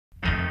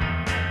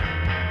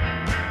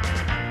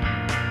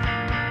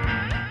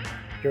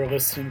You're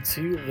listening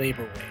to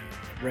Labor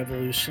Wave,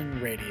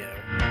 Revolution Radio.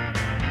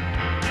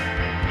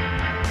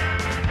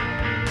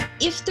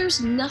 If there's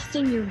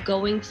nothing you're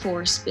going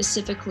for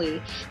specifically,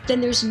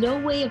 then there's no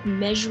way of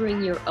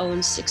measuring your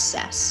own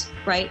success,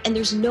 right? And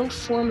there's no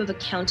form of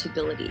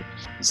accountability.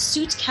 It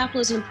suits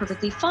capitalism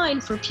perfectly fine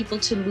for people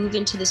to move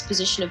into this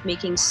position of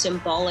making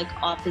symbolic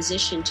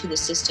opposition to the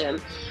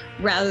system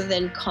rather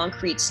than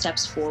concrete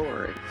steps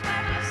forward.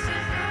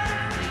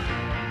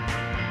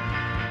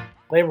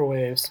 Labor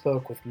Wave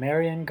spoke with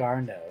Marian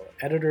Garneau,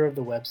 editor of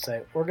the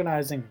website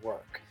Organizing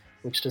Work,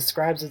 which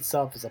describes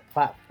itself as a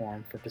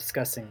platform for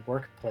discussing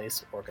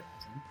workplace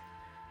organizing.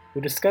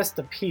 We discussed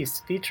a piece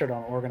featured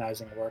on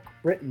Organizing Work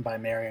written by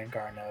Marian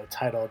Garneau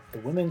titled The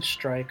Women's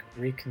Strike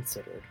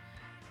Reconsidered,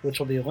 which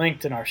will be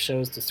linked in our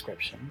show's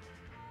description.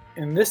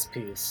 In this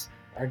piece,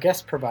 our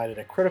guest provided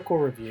a critical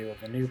review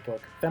of the new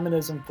book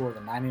Feminism for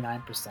the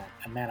 99%,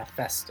 a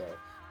manifesto,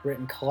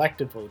 written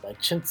collectively by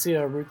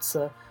Cinzia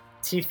Arruzza,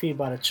 Tithi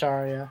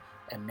Bhattacharya,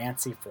 and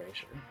Nancy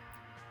Fraser.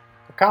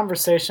 The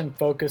conversation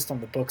focused on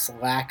the book's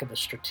lack of a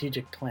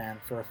strategic plan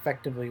for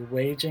effectively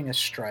waging a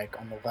strike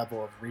on the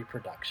level of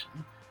reproduction.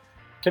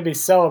 To be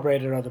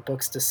celebrated are the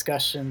book's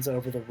discussions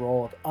over the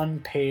role of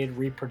unpaid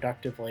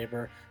reproductive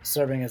labor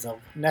serving as a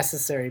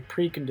necessary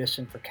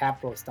precondition for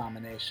capitalist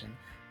domination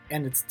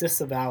and its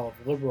disavowal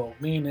of liberal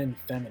lean-in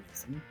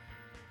feminism.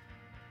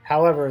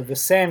 However, the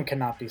same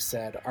cannot be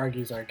said,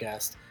 argues our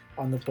guest,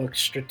 on the book's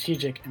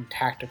strategic and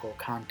tactical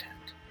content.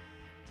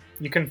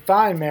 You can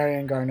find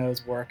Marian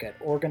Garneau's work at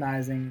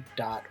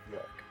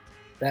organizing.work.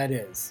 That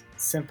is,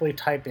 simply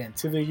type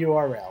into the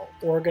URL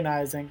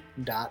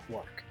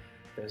organizing.work.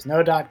 There's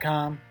no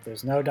 .com,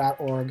 there's no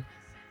 .org.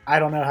 I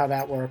don't know how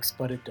that works,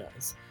 but it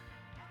does.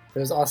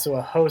 There's also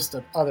a host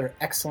of other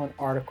excellent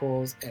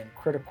articles and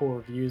critical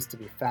reviews to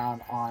be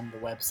found on the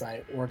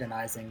website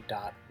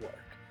organizing.work.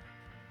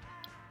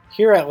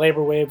 Here at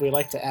Labor Wave, we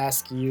like to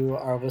ask you,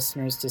 our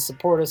listeners, to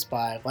support us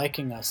by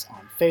liking us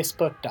on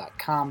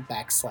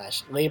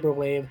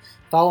facebook.com/LaborWave,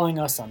 following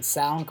us on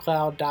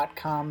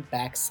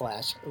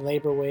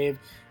soundcloud.com/LaborWave,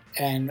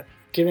 and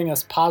giving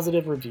us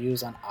positive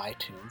reviews on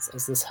iTunes,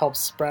 as this helps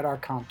spread our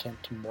content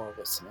to more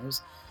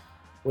listeners.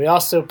 We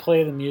also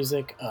play the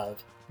music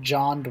of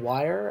John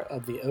Dwyer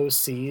of the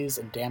OCs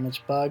and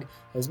Damaged Bug,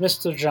 as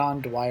Mr.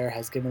 John Dwyer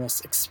has given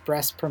us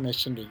express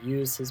permission to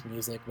use his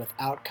music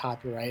without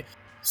copyright,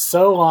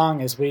 so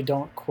long as we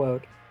don't,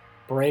 quote,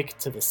 break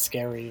to the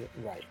scary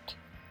right.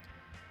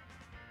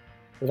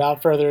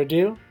 Without further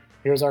ado,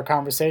 here's our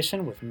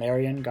conversation with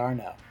Marian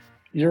Garneau.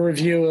 Your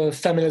review of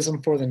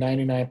Feminism for the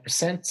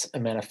 99%, a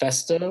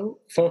manifesto,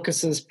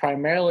 focuses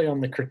primarily on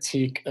the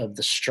critique of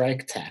the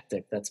strike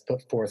tactic that's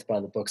put forth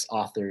by the book's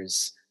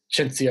authors,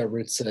 Cinzia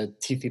Arruzza,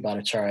 Tithi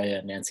Bhattacharya,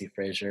 and Nancy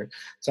Fraser.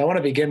 So I want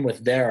to begin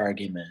with their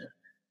argument.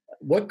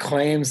 What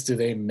claims do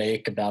they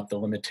make about the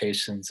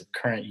limitations of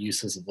current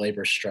uses of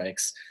labor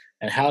strikes,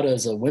 and how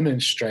does a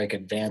women's strike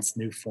advance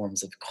new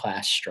forms of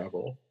class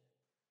struggle?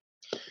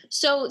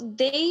 So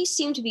they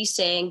seem to be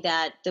saying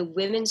that the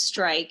women's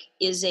strike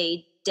is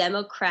a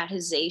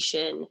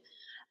democratization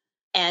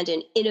and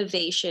an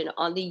innovation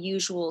on the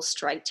usual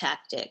strike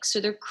tactics.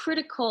 So they're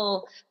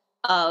critical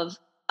of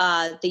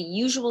the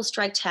usual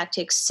strike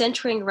tactics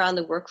centering around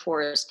the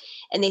workforce,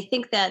 and they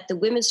think that the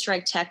women's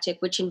strike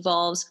tactic, which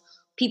involves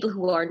people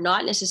who are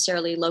not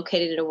necessarily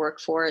located in a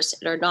workforce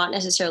and are not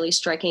necessarily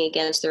striking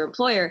against their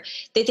employer,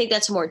 they think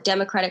that's a more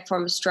democratic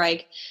form of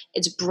strike.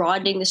 It's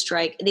broadening the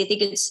strike.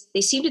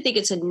 They seem to think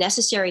it's a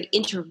necessary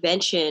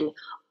intervention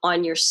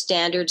on your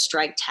standard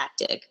strike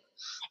tactic.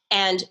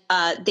 And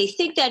they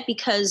think that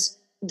because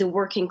the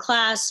working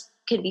class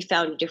can be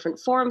found in different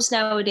forms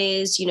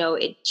nowadays,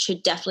 it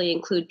should definitely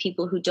include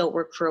people who don't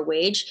work for a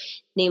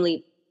wage,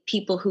 namely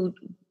people who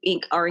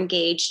are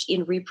engaged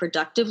in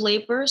reproductive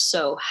labor,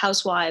 so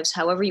housewives,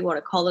 however you want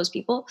to call those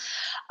people.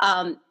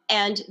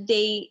 And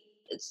they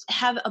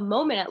have a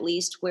moment, at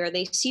least, where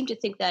they seem to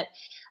think that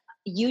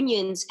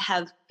unions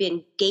have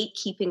been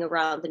gatekeeping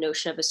around the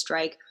notion of a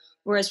strike,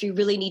 whereas we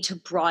really need to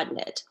broaden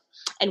it.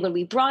 And when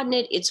we broaden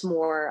it, it's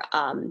more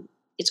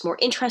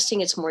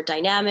interesting, it's more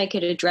dynamic,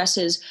 it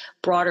addresses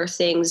broader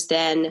things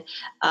than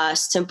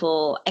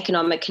simple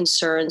economic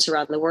concerns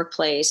around the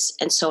workplace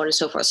and so on and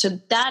so forth. So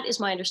that is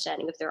my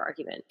understanding of their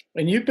argument.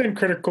 And you've been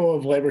critical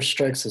of labor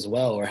strikes as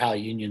well, or how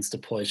unions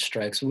deploy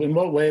strikes. In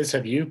what ways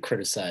have you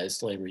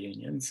criticized labor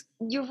unions?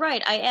 You're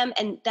right, I am.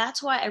 And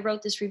that's why I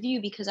wrote this review,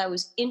 because I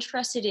was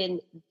interested in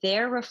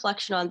their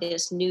reflection on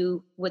this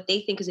new, what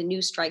they think is a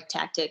new strike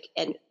tactic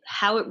and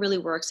how it really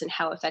works and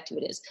how effective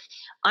it is.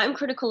 I'm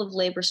critical of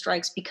labor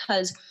strikes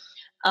because,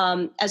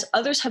 as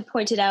others have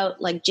pointed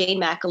out, like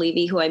Jane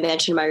McAlevey, who I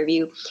mentioned in my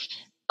review,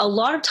 a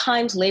lot of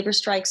times labor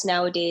strikes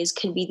nowadays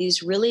can be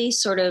these really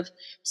sort of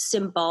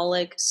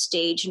symbolic,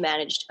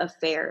 stage-managed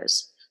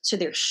affairs. So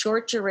they're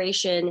short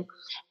duration,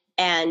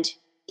 and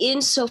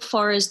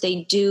insofar as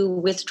they do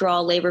withdraw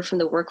labor from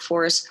the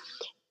workforce,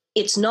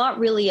 it's not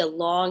really a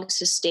long,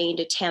 sustained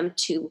attempt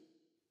to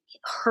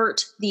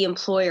hurt the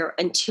employer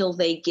until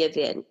they give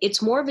in.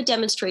 It's more of a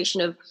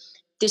demonstration of,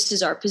 this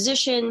is our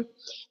position,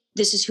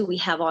 this is who we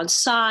have on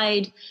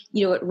side.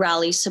 It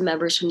rallies some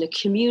members from the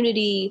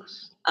community.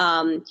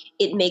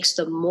 It makes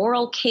the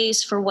moral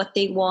case for what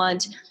they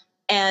want.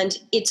 And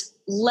it's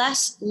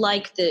less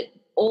like the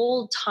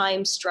old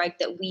time strike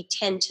that we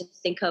tend to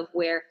think of,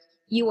 where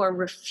you are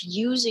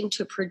refusing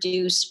to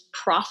produce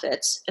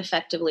profits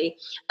effectively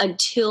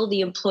until the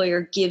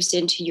employer gives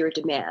in to your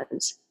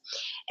demands.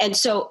 And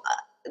so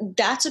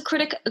that's a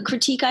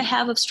critique I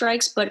have of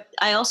strikes, but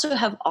I also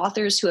have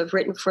authors who have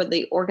written for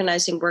the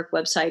Organizing Work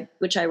website,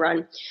 which I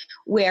run,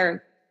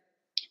 where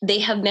they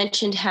have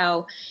mentioned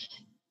how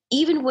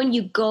even when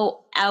you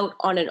go out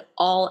on an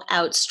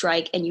all-out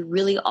strike and you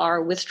really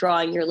are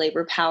withdrawing your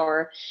labor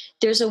power,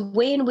 there's a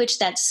way in which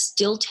that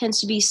still tends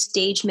to be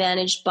stage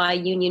managed by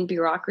union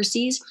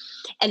bureaucracies,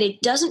 and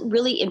it doesn't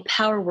really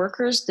empower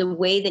workers the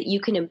way that you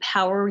can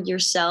empower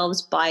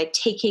yourselves by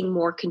taking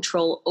more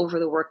control over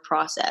the work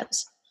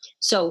process.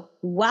 So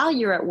while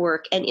you're at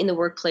work and in the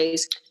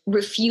workplace,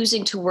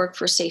 refusing to work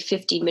for, say,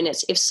 15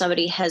 minutes if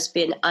somebody has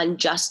been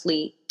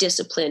unjustly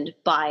disciplined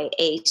by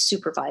a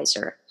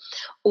supervisor,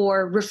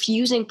 or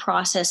refusing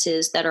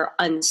processes that are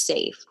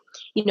unsafe.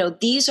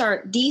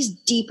 These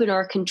deepen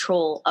our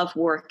control of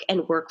work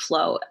and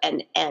workflow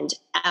and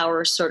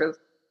our sort of,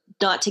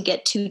 not to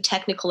get too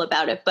technical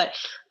about it, but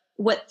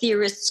what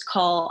theorists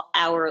call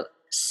our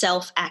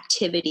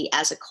self-activity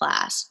as a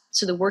class.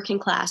 So the working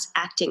class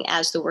acting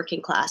as the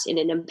working class in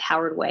an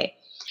empowered way.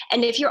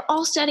 And if you're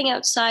all standing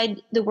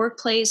outside the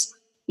workplace,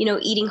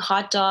 eating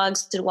hot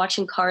dogs and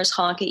watching cars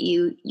honk at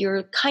you,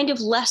 you're kind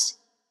of less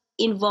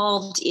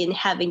involved in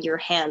having your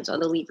hands on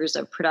the levers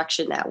of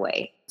production that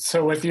way.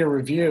 So with your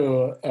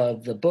review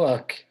of the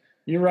book,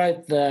 you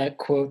write that,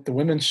 quote, "The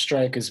women's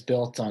strike is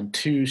built on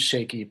two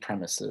shaky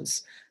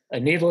premises: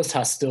 a needless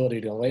hostility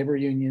to labor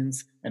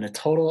unions and a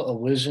total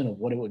illusion of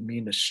what it would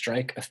mean to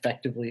strike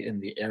effectively in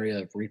the area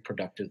of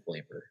reproductive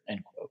labor,"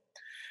 end quote.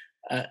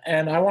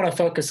 And I want to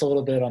focus a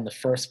little bit on the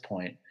first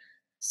point.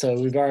 So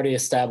we've already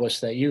established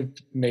that you've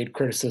made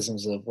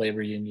criticisms of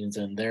labor unions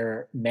and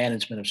their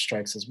management of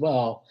strikes as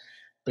well.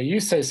 But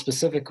you say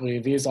specifically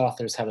these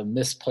authors have a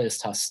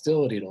misplaced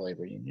hostility to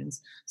labor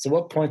unions. So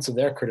what points of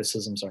their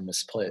criticisms are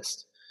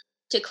misplaced?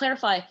 To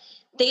clarify,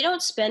 they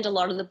don't spend a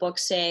lot of the book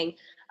saying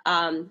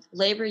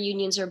labor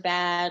unions are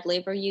bad,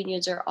 labor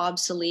unions are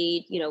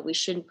obsolete, we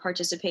shouldn't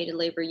participate in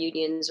labor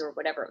unions or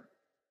whatever.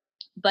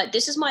 But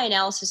this is my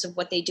analysis of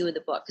what they do in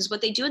the book. Because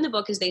what they do in the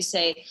book is they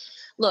say,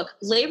 look,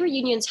 labor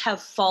unions have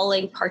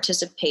falling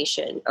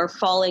participation or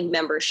falling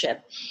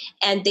membership,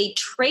 and they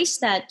trace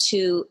that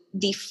to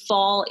the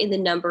fall in the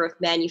number of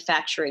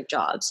manufacturing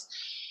jobs.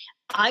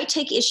 I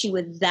take issue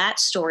with that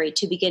story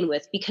to begin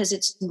with because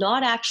it's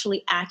not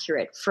actually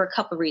accurate for a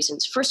couple of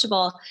reasons. First of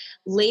all,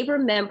 labor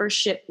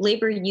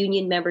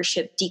union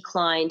membership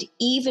declined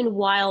even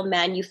while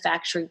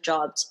manufacturing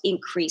jobs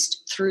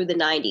increased through the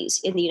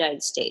 90s in the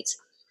United States.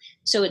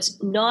 So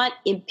it's not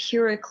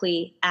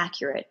empirically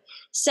accurate.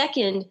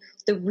 Second,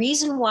 the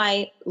reason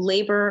why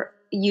labor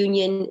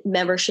union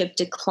membership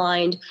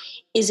declined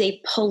is a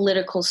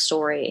political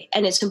story,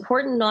 and it's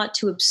important not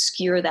to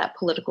obscure that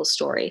political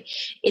story.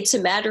 It's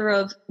a matter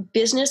of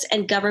business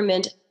and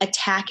government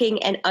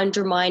attacking and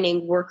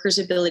undermining workers'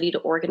 ability to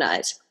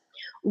organize.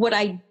 What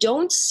I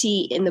don't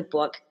see in the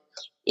book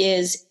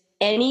is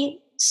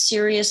any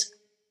serious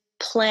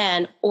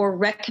plan or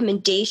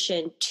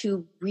recommendation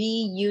to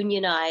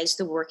reunionize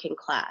the working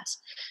class.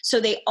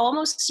 So they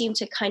almost seem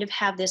to kind of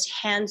have this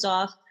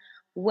hands-off,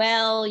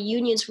 well,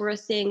 unions were a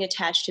thing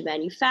attached to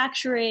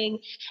manufacturing,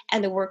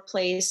 and the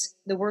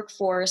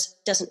workforce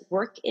doesn't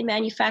work in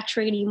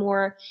manufacturing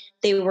anymore.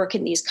 They work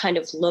in these kind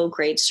of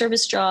low-grade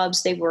service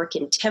jobs. They work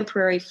in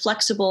temporary,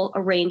 flexible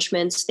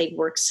arrangements. They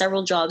work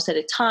several jobs at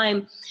a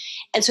time.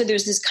 And so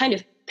there's this kind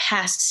of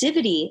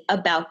passivity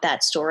about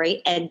that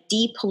story and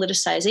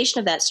depoliticization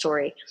of that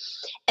story.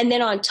 And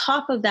then on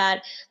top of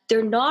that,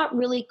 they're not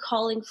really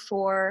calling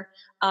for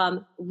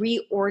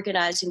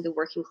reorganizing the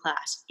working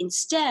class.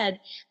 Instead,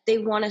 they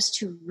want us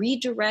to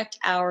redirect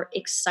our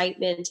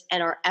excitement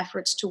and our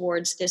efforts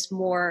towards this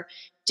more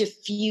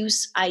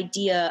diffuse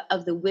idea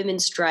of the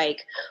women's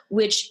strike,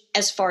 which,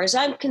 as far as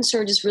I'm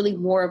concerned, is really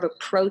more of a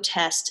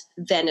protest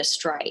than a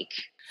strike.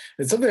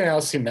 And something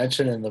else you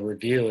mentioned in the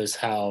review is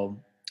how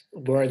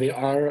where the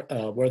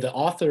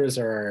authors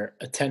are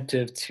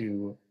attentive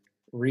to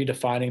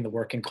redefining the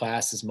working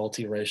class as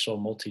multiracial,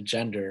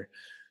 multigender,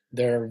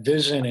 their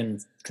vision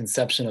and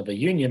conception of a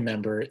union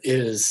member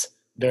is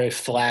very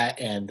flat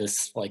and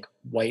this like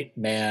white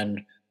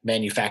man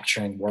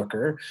manufacturing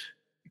worker.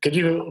 Could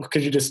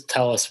you just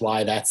tell us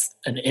why that's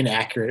an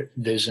inaccurate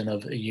vision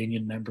of a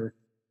union member?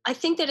 I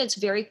think that it's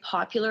very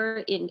popular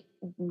in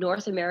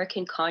North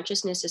American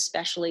consciousness,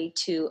 especially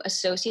to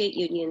associate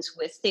unions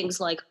with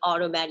things like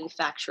auto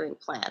manufacturing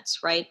plants,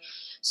 right?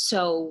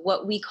 So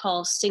what we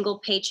call single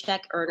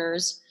paycheck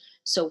earners.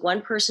 So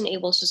one person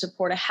able to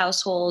support a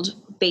household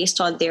based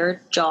on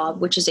their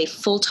job, which is a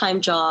full-time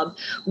job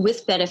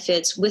with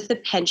benefits, with a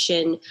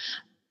pension,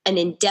 an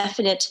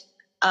indefinite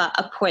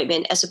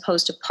appointment as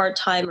opposed to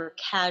part-time or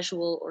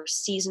casual or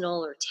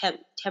seasonal or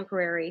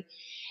temporary.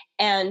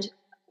 And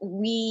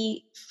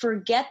we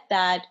forget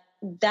that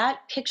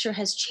that picture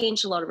has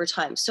changed a lot over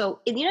time. So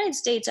in the United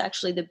States,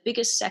 actually, the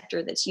biggest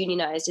sector that's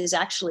unionized is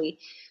actually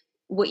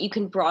what you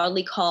can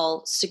broadly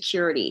call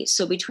security.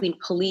 So between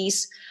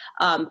police,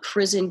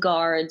 prison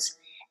guards,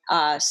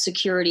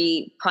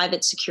 security,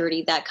 private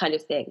security, that kind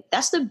of thing.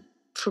 That's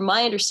from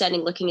my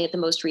understanding, looking at the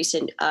most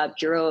recent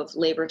Bureau of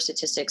Labor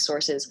Statistics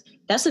sources,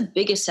 that's the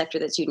biggest sector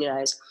that's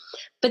unionized.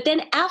 But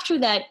then after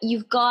that,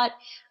 you've got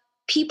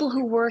people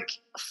who work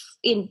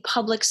in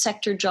public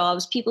sector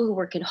jobs, people who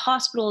work in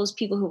hospitals,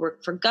 people who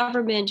work for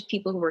government,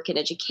 people who work in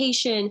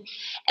education.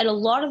 And a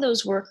lot of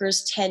those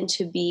workers tend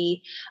to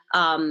be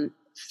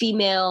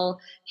female,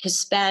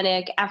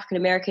 Hispanic, African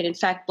American. In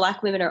fact,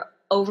 Black women are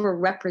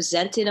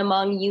overrepresented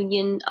among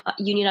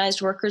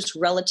unionized workers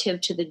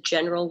relative to the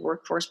general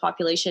workforce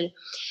population.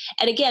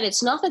 And again,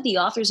 it's not that the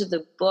authors of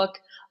the book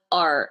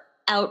are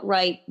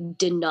outright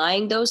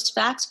denying those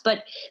facts,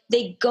 but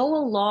they go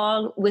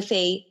along with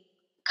a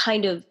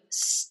kind of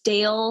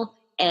stale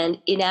and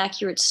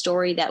inaccurate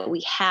story that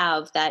we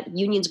have, that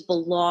unions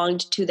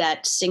belonged to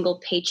that single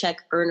paycheck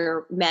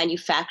earner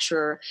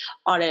manufacturer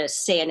on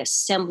say an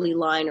assembly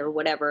line or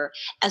whatever,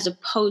 as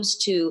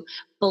opposed to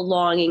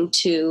belonging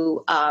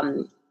to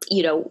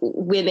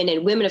women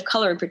and women of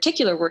color in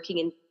particular working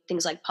in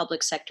things like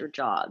public sector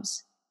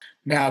jobs.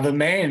 Now, the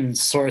main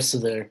source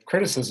of the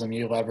criticism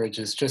you leverage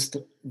is just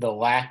the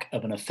lack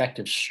of an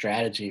effective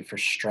strategy for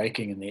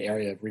striking in the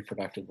area of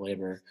reproductive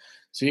labor.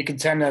 So you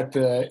contend that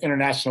the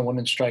International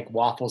Women's Strike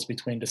waffles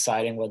between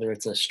deciding whether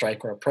it's a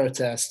strike or a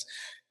protest.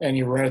 And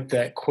you wrote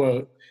that,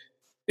 quote,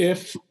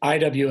 if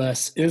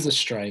IWS is a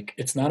strike,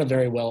 it's not a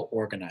very well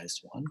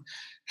organized one.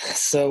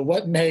 So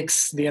what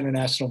makes the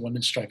International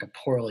Women's Strike a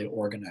poorly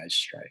organized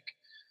strike?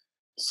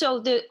 So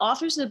the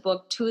authors of the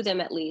book, two of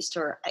them at least,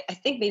 or I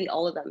think maybe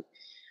all of them,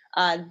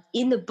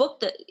 in the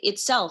book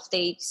itself,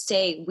 they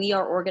say we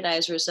are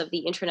organizers of the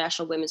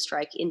International Women's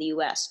Strike in the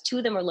U.S. Two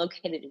of them are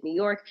located in New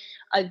York.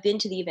 I've been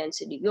to the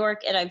events in New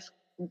York, and I've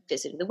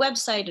visited the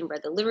website and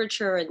read the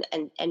literature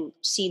and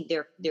seen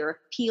their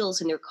appeals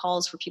and their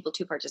calls for people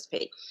to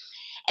participate.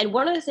 And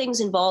one of the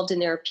things involved in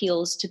their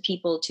appeals to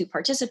people to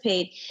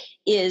participate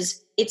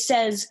is it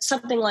says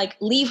something like,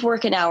 leave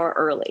work an hour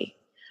early.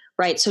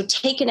 Right. So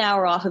take an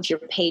hour off of your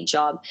paid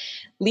job,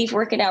 leave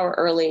work an hour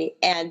early,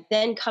 and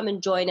then come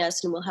and join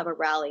us and we'll have a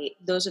rally.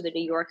 Those are the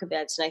New York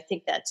events. And I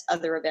think that's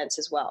other events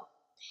as well.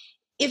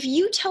 If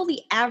you tell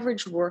the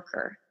average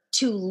worker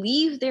to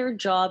leave their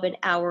job an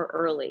hour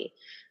early,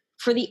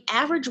 for the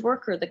average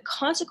worker, the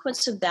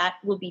consequence of that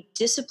will be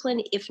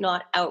discipline, if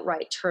not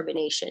outright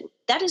termination.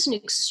 That is an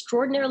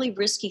extraordinarily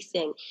risky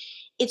thing.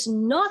 It's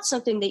not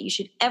something that you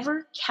should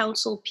ever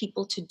counsel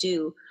people to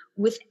do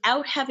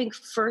without having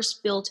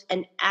first built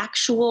an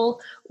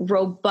actual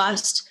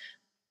robust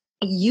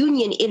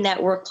union in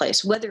that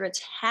workplace, whether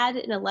it's had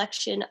an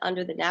election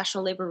under the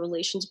National Labor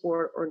Relations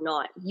Board or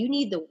not. You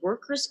need the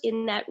workers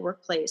in that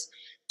workplace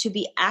to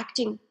be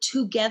acting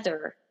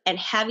together and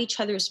have each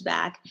other's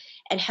back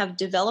and have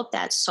developed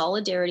that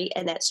solidarity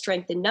and that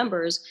strength in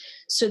numbers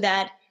so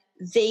that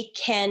they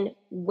can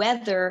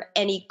weather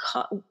any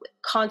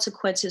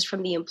consequences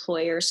from the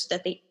employer, so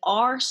that they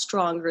are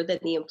stronger than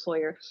the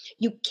employer.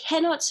 You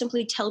cannot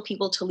simply tell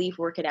people to leave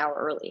work an hour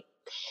early.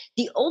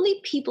 The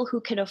only people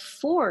who can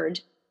afford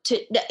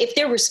to, if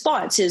their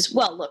response is,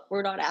 well, look,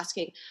 we're not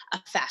asking a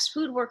fast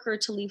food worker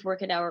to leave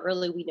work an hour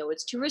early, we know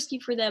it's too risky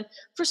for them.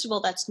 First of all,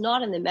 that's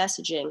not in the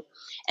messaging.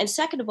 And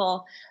second of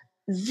all,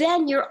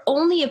 then you're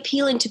only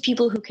appealing to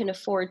people who can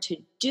afford to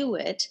do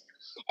it.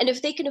 And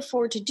if they can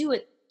afford to do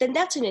it, then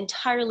that's an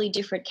entirely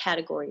different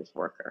category of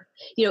worker.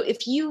 You know,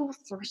 if you,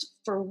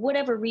 for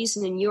whatever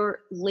reason in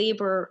your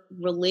labor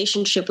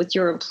relationship with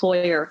your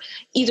employer,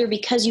 either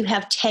because you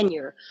have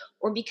tenure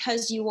or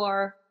because you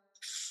are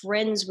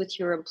friends with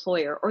your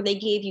employer, or they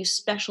gave you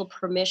special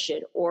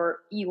permission,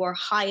 or you are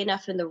high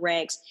enough in the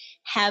ranks,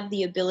 have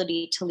the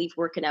ability to leave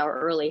work an hour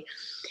early,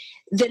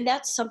 then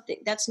that's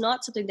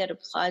not something that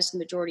applies to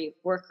the majority of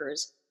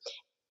workers.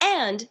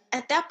 And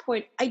at that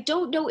point, I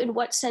don't know in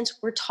what sense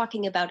we're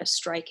talking about a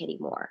strike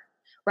anymore,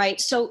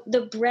 right? So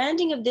the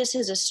branding of this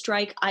as a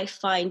strike, I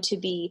find to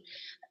be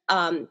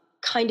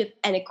kind of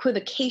an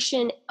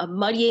equivocation, a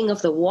muddying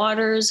of the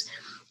waters,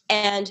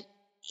 and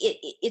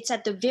it's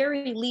at the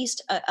very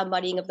least a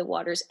muddying of the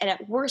waters. And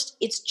at worst,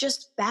 it's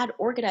just bad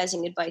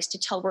organizing advice to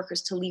tell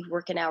workers to leave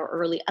work an hour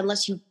early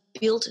unless you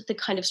build the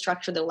kind of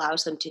structure that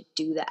allows them to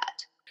do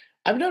that.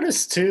 I've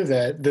noticed too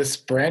that this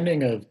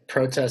branding of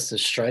protests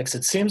as strikes,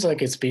 it seems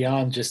like it's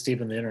beyond just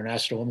even the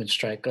International Women's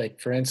Strike. Like,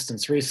 for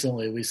instance,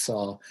 recently we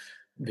saw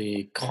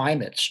the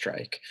climate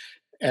strike.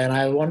 And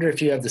I wonder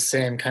if you have the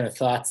same kind of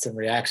thoughts and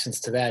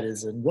reactions to that.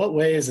 Is in what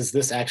ways is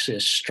this actually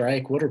a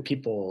strike? What are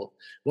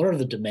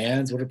the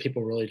demands? What are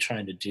people really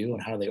trying to do?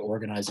 And how are they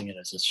organizing it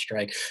as a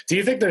strike? Do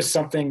you think there's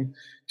something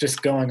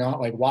just going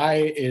on? Like,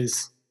 why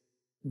is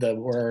the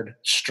word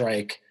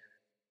strike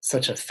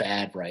such a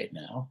fad right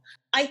now?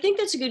 I think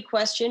that's a good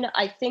question.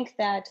 I think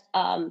that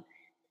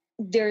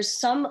there's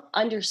some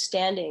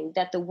understanding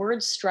that the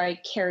word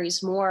strike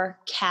carries more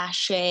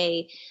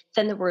cachet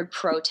than the word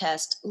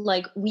protest.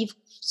 Like we've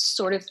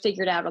sort of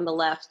figured out on the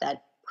left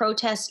that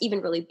protests, even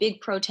really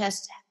big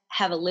protests,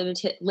 have a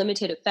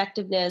limited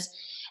effectiveness,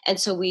 and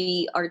so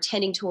we are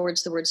tending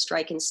towards the word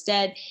strike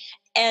instead.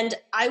 And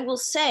I will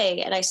say,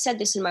 and I said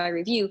this in my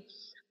review,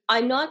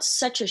 I'm not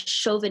such a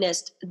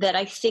chauvinist that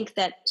I think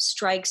that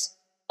strikes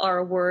are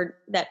a word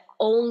that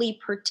only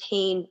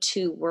pertain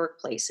to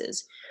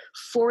workplaces.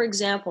 For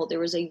example, there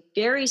was a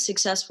very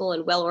successful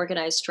and well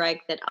organized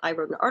strike that I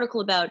wrote an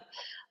article about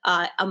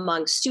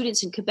among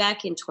students in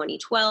Quebec in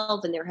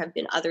 2012, and there have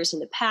been others in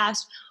the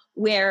past,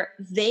 where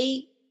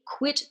they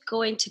quit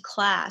going to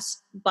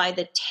class by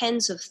the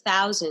tens of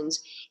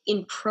thousands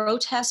in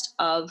protest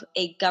of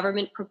a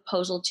government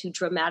proposal to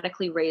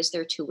dramatically raise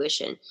their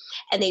tuition.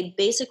 And they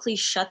basically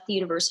shut the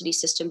university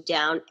system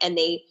down, and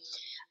they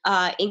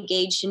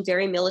engaged in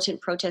very militant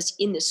protests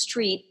in the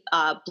street,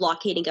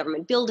 blockading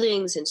government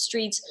buildings and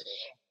streets.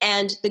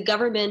 And the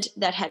government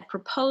that had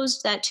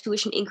proposed that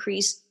tuition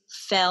increase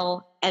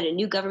fell, and a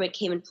new government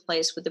came in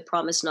place with the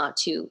promise not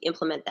to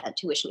implement that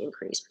tuition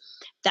increase.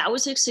 That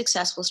was a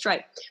successful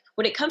strike.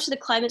 When it comes to the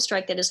climate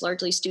strike that is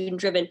largely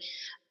student driven,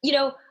 you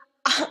know,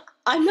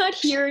 I'm not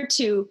here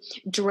to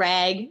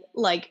drag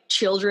like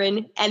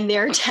children and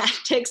their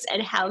tactics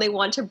and how they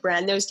want to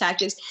brand those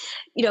tactics.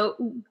 You know,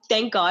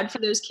 thank God for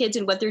those kids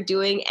and what they're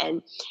doing.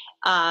 And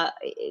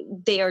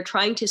they are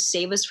trying to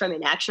save us from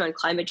inaction on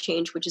climate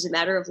change, which is a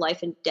matter of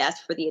life and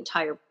death for the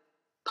entire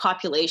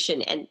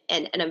population. And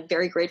I'm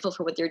very grateful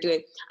for what they're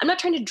doing. I'm not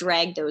trying to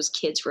drag those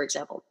kids, for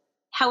example.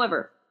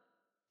 However,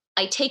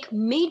 I take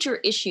major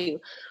issue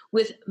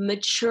with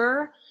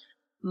mature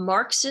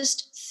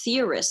Marxist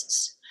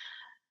theorists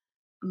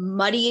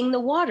muddying the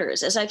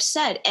waters, as I've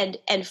said, and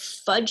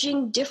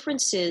fudging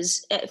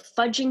differences,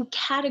 fudging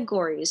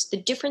categories, the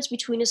difference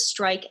between a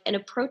strike and a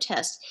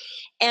protest.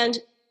 And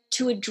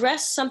to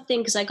address something,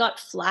 because I got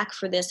flack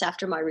for this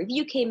after my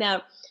review came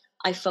out,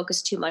 I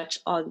focused too much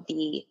on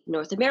the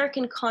North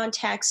American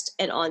context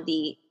and on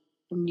the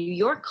New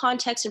York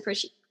context in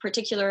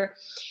particular.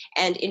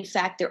 And in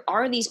fact, there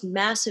are these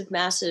massive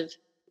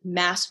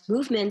mass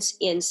movements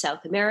in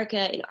South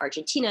America, in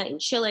Argentina, in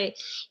Chile,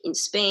 in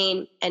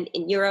Spain, and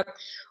in Europe,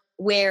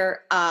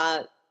 where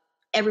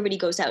everybody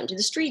goes out into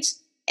the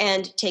streets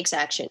and takes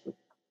action.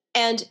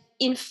 And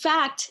in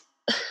fact,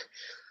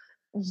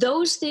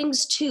 those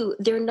things too,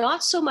 they're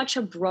not so much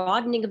a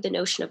broadening of the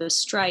notion of a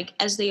strike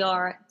as they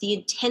are the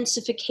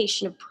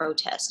intensification of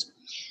protest.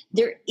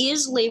 There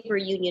is labor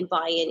union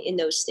buy-in in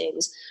those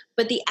things,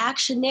 but the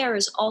action there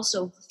is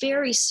also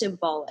very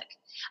symbolic.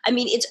 I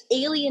mean, it's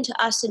alien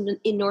to us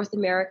in North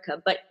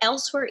America, but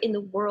elsewhere in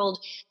the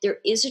world, there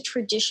is a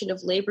tradition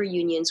of labor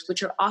unions,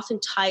 which are often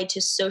tied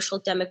to social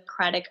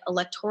democratic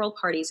electoral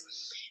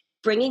parties,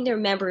 bringing their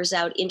members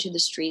out into the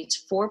streets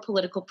for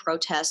political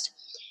protest.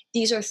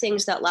 These are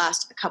things that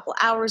last a couple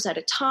hours at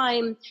a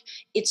time.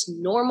 It's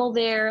normal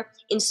there.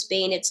 In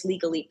Spain, it's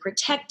legally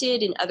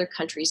protected, in other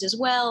countries as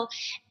well.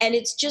 And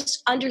it's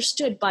just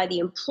understood by the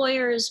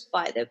employers,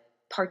 by the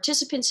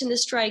participants in the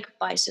strike,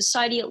 by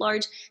society at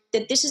large,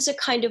 that this is a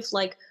kind of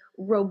like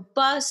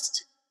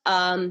robust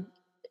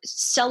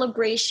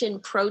celebration,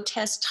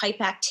 protest type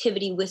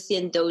activity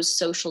within those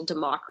social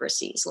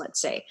democracies,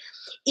 let's say.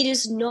 It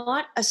is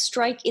not a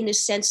strike in the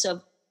sense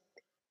of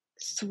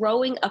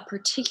throwing a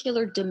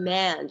particular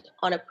demand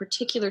on a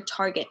particular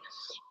target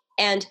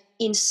and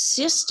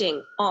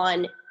insisting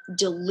on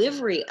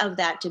delivery of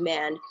that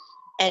demand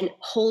and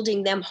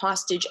holding them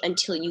hostage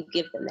until you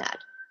give them that.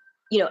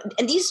 You know,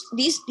 and these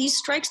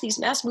strikes, these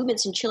mass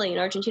movements in Chile and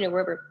Argentina,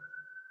 wherever,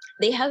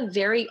 they have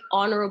very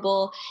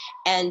honorable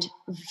and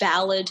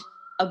valid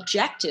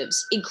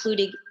objectives,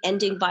 including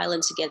ending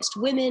violence against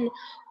women,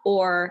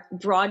 or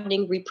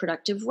broadening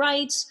reproductive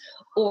rights,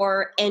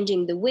 or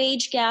ending the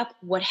wage gap,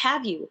 what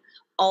have you.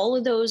 All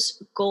of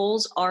those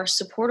goals are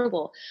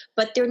supportable,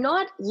 but they're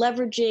not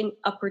leveraging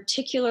a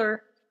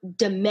particular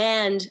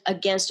demand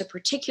against a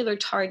particular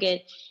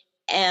target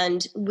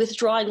and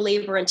withdrawing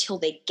labor until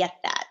they get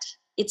that.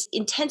 It's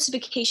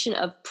intensification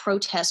of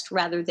protest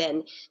rather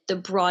than the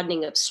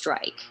broadening of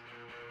strike.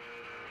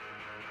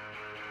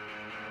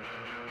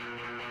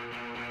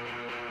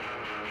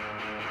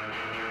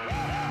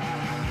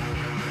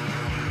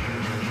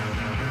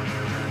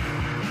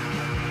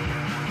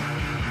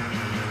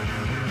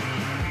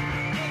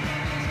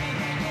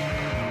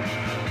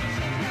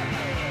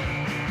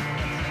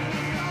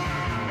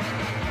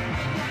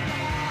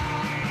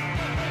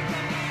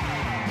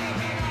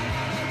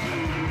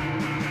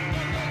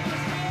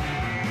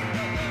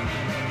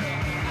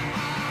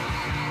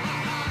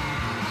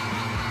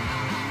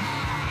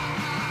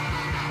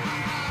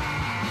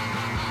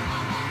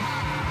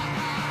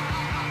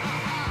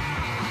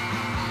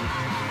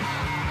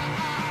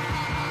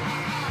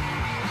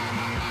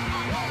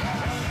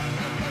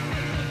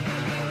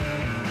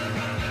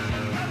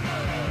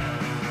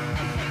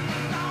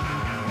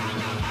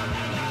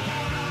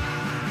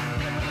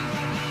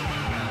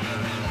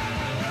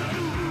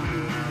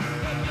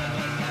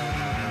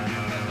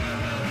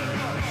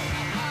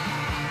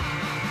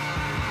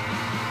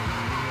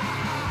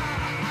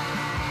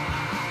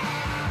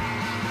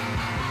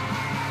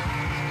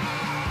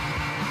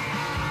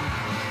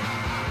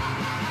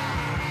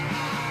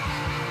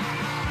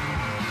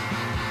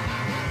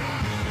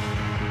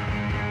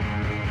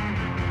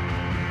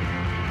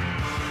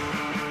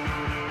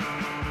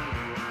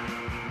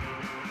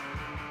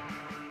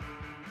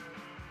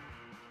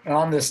 And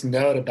on this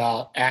note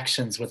about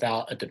actions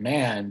without a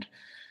demand,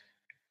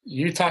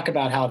 you talk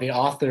about how the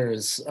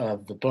authors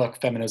of the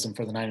book, Feminism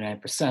for the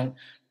 99%,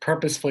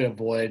 purposefully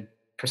avoid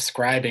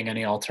prescribing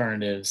any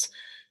alternatives.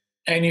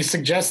 And you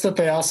suggest that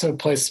they also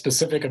place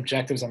specific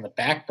objectives on the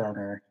back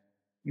burner,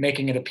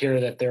 making it appear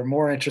that they're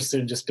more interested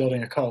in just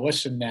building a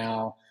coalition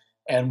now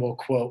and will,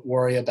 quote,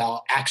 worry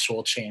about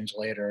actual change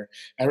later.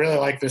 I really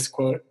like this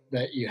quote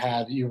that you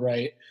have. You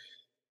write,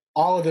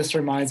 all of this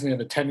reminds me of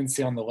a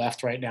tendency on the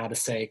left right now to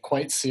say,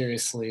 quite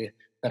seriously,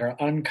 that our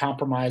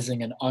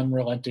uncompromising and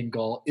unrelenting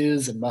goal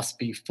is and must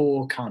be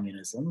full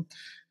communism.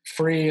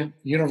 Free,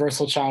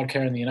 universal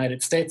childcare in the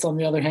United States, on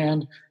the other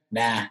hand,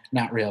 nah,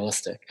 not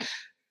realistic.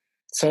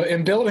 So,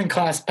 in building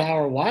class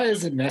power, why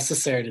is it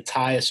necessary to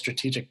tie a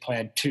strategic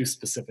plan to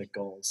specific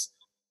goals?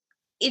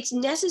 It's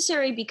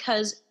necessary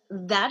because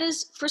that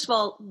is, first of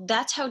all,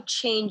 that's how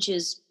change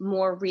is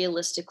more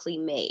realistically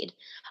made.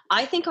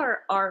 I think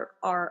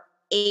our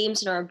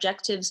aims and our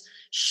objectives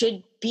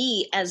should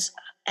be as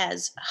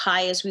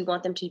high as we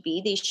want them to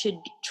be. They should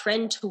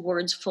trend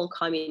towards full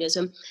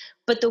communism.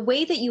 But the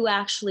way that you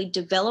actually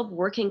develop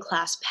working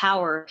class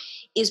power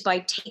is by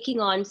taking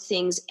on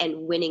things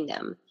and winning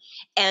them.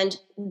 And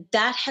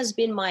that has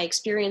been my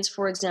experience.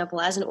 For example,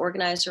 as an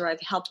organizer,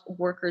 I've helped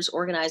workers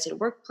organize in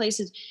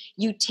workplaces.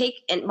 You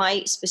take, and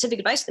my specific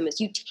advice to them is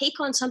you take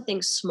on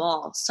something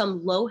small,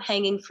 some low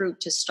hanging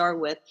fruit to start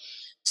with,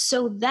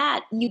 so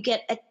that you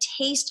get a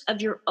taste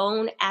of your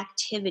own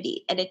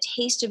activity and a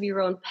taste of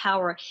your own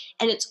power.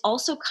 And it's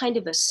also kind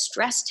of a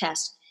stress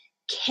test.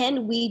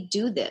 Can we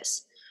do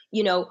this?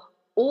 You know,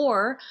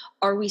 or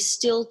are we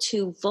still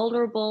too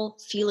vulnerable,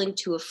 feeling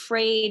too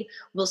afraid?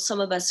 Will some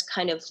of us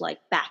kind of like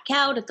back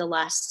out at the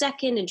last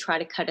second and try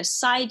to cut a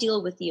side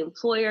deal with the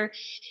employer?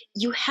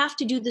 You have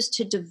to do this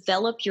to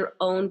develop your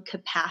own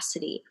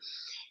capacity.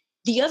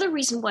 The other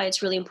reason why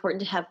it's really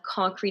important to have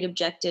concrete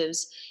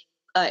objectives,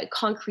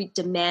 concrete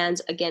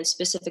demands against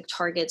specific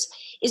targets,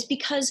 is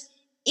because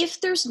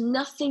if there's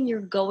nothing you're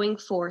going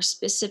for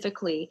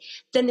specifically,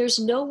 then there's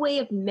no way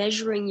of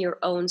measuring your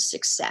own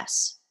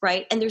success,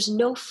 right? And there's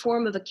no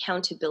form of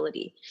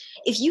accountability.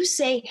 If you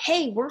say,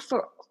 "Hey, we're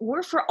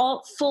for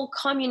all full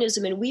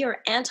communism and we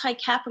are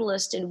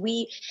anti-capitalist and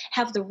we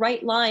have the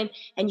right line,"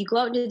 and you go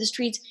out into the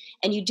streets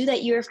and you do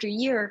that year after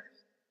year,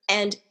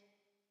 and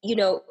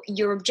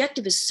your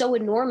objective is so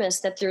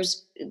enormous that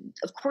there's,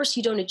 of course,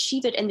 you don't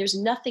achieve it and there's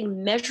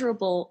nothing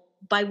measurable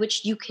by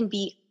which you can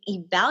be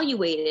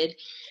evaluated,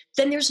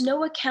 then there's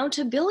no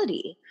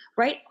accountability,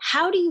 right?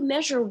 How do you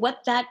measure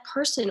what that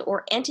person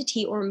or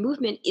entity or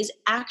movement is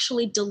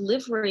actually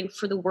delivering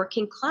for the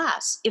working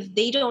class if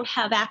they don't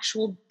have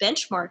actual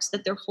benchmarks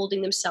that they're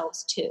holding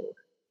themselves to?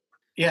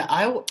 Yeah,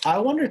 I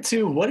wonder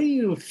too, what do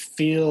you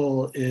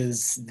feel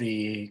is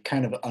the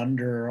kind of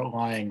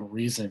underlying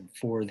reason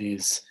for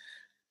these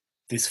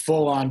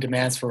full-on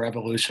demands for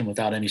revolution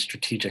without any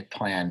strategic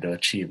plan to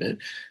achieve it?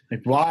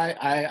 Like, why?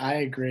 I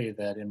agree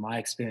that in my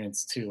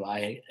experience too,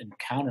 I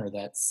encounter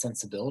that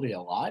sensibility a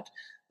lot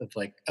of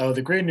like, oh,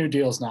 the Green New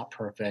Deal is not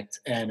perfect,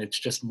 and it's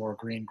just more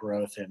green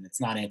growth, and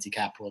it's not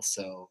anti-capitalist,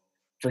 so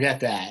forget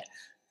that.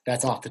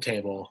 That's off the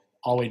table.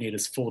 All we need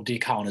is full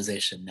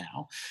decolonization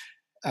now.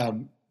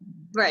 Um,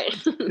 Right.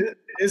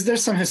 is there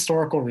some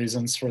historical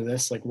reasons for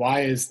this? Like,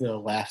 why is the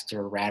left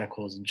or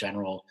radicals in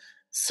general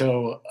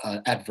so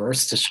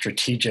adverse to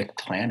strategic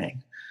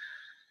planning?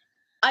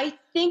 I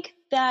think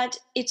that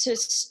it's a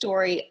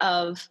story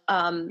of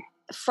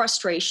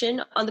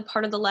frustration on the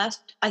part of the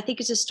left. I think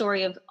it's a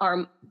story of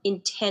our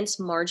intense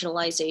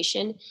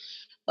marginalization,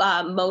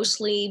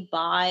 mostly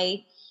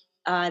by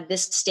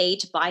this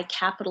state, by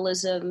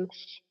capitalism,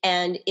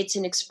 and it's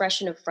an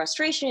expression of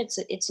frustration.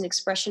 It's an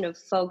expression of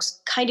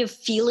folks kind of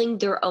feeling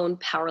their own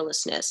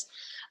powerlessness.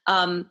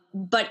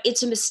 But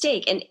it's a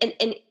mistake,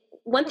 and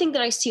one thing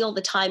that I see all the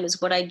time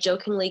is what I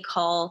jokingly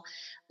call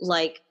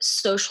like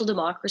social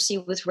democracy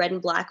with red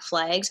and black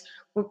flags,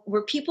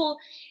 where people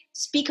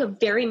speak a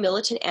very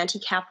militant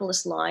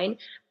anti-capitalist line,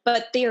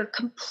 but they are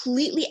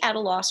completely at a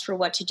loss for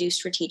what to do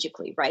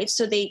strategically, right?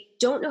 So they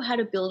don't know how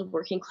to build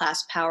working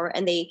class power,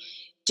 and they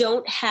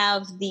don't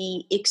have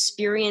the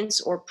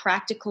experience or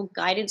practical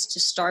guidance to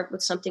start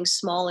with something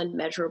small and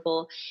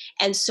measurable.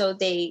 And so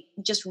they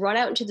just run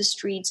out into the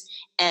streets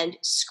and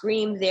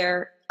scream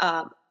their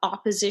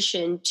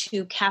opposition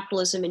to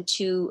capitalism and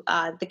to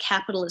the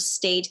capitalist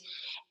state.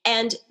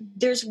 And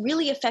there's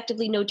really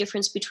effectively no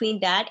difference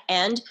between that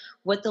and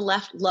what the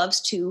left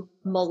loves to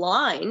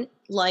malign,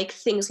 like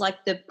things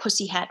like the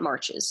Pussy Hat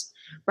marches,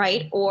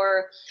 right?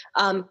 Or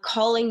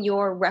calling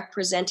your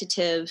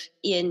representative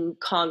in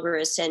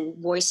Congress and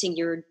voicing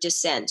your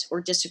dissent or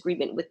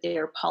disagreement with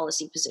their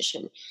policy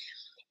position.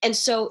 And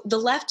so the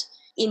left,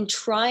 in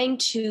trying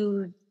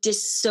to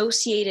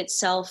dissociate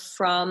itself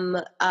from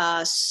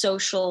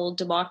social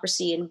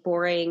democracy and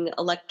boring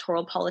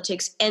electoral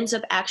politics, ends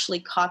up actually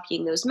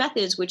copying those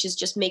methods, which is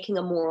just making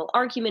a moral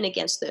argument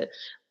against the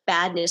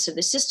badness of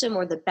the system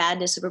or the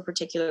badness of a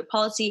particular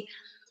policy.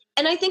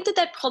 And I think that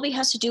that probably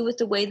has to do with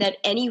the way that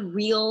any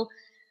real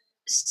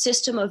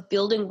system of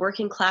building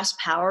working class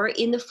power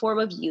in the form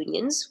of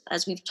unions,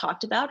 as we've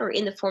talked about, or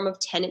in the form of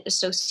tenant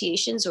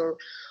associations,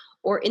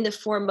 or in the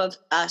form of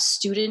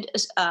student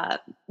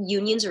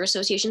unions or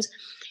associations,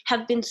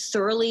 have been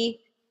thoroughly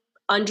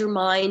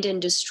undermined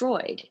and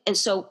destroyed. And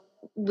so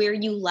where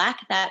you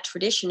lack that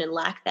tradition and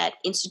lack that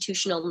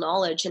institutional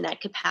knowledge and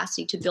that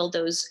capacity to build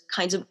those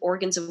kinds of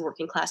organs of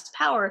working class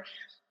power,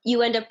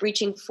 you end up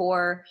reaching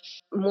for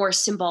more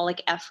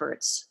symbolic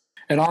efforts.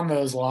 And on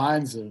those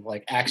lines of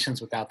like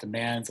actions without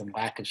demands and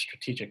lack of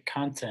strategic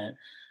content,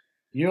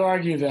 you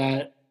argue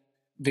that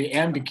the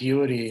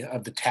ambiguity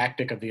of the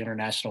tactic of the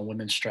international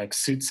women's strike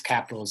suits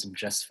capitalism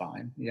just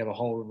fine. You have a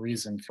whole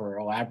reason for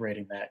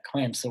elaborating that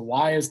claim. So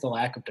why is the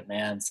lack of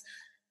demands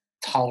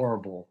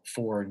tolerable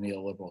for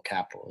neoliberal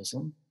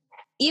capitalism?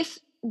 If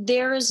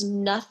there is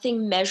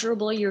nothing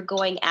measurable you're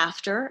going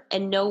after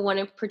and no one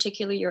in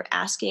particular you're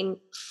asking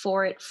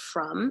for it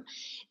from,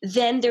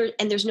 then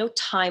there's no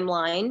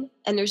timeline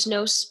and there's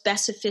no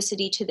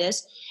specificity to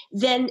this,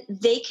 then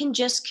they can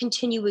just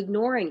continue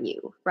ignoring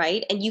you,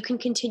 right? And you can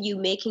continue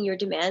making your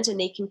demands and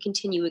they can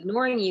continue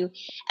ignoring you,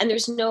 and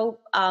there's no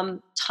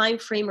time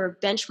frame or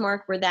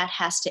benchmark where that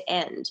has to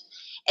end.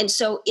 And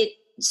so it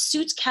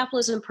suits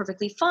capitalism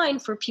perfectly fine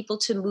for people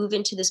to move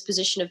into this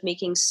position of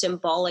making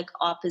symbolic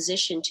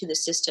opposition to the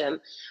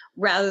system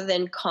rather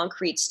than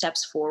concrete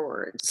steps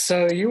forward.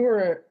 So you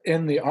were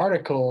in the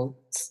article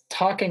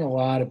talking a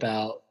lot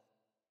about,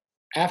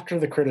 after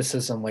the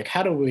criticism, like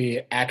how do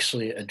we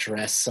actually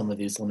address some of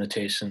these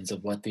limitations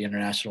of what the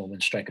International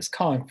Women's Strike is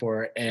calling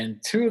for?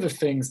 And two of the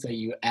things that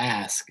you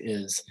ask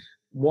is,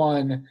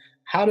 one,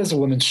 how does a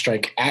women's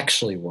strike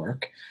actually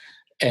work?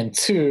 And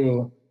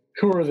two,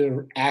 who are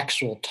the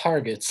actual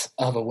targets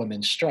of a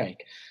women's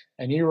strike?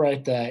 And you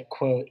write that,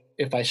 quote,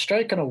 if I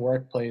strike in a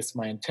workplace,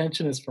 my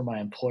intention is for my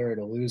employer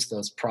to lose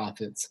those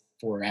profits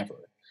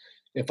forever.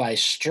 If I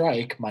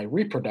strike my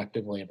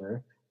reproductive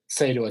labor,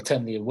 say to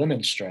attend the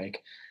women's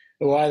strike,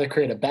 it will either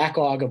create a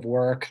backlog of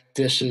work,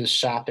 dishes,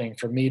 shopping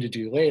for me to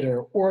do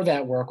later, or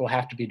that work will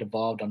have to be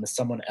devolved onto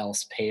someone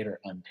else, paid or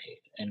unpaid,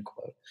 end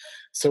quote.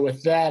 So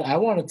with that, I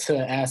wanted to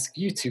ask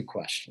you two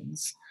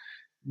questions.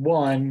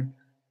 One,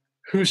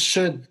 who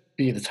should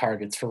be the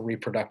targets for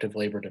reproductive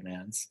labor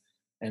demands?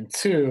 And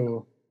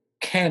two,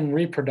 can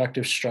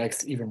reproductive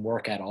strikes even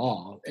work at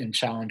all in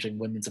challenging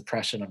women's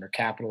oppression under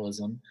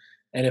capitalism?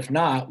 And if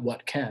not,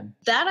 what can?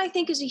 That, I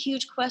think, is a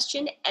huge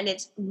question, and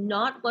it's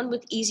not one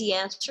with easy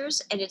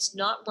answers, and it's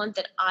not one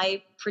that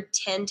I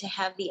pretend to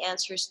have the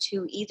answers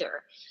to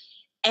either.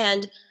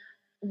 And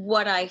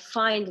what I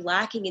find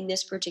lacking in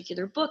this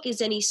particular book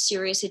is any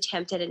serious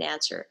attempt at an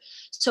answer.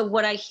 So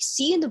what I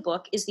see in the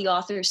book is the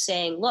author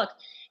saying, look,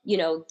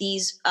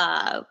 these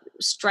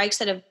strikes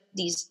that have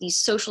these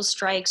social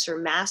strikes or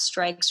mass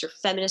strikes or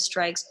feminist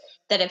strikes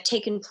that have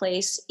taken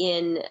place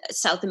in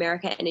South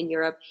America and in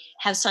Europe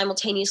have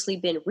simultaneously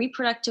been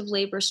reproductive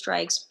labor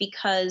strikes,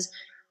 because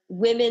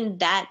women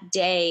that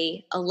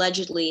day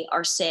allegedly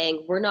are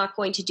saying, we're not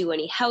going to do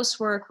any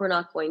housework, we're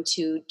not going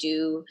to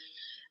do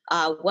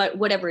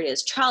whatever it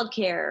is,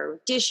 childcare,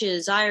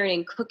 dishes,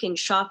 ironing, cooking,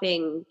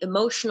 shopping,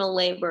 emotional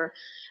labor.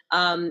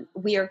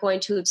 We are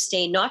going to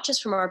abstain not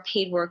just from our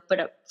paid work,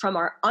 but from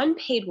our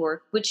unpaid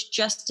work, which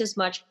just as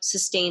much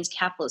sustains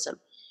capitalism.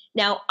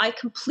 Now, I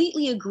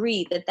completely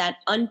agree that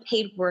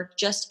unpaid work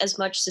just as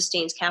much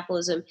sustains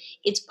capitalism.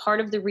 It's part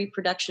of the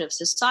reproduction of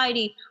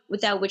society,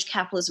 without which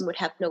capitalism would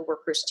have no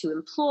workers to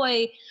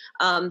employ.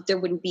 There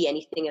wouldn't be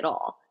anything at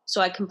all.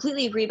 So I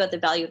completely agree about the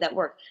value of that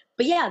work.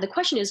 But yeah, the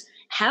question is,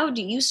 how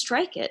do you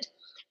strike it?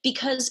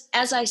 Because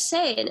as I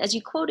say, and as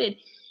you quoted,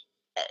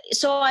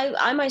 so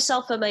I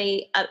myself am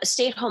a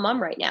stay-at-home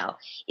mom right now.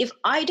 If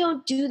I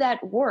don't do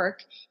that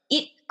work,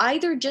 it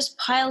either just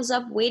piles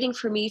up waiting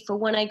for me for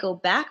when I go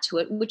back to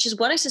it, which is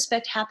what I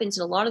suspect happens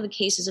in a lot of the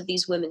cases of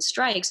these women's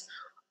strikes,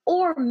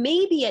 or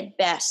maybe at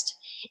best,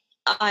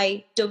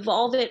 I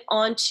devolve it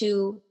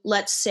onto,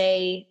 let's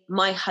say,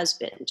 my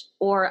husband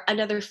or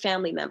another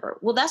family member.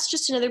 Well, that's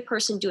just another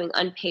person doing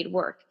unpaid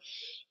work.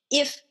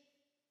 If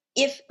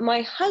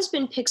my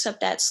husband picks up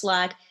that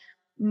slack,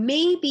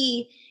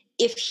 maybe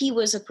if he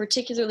was a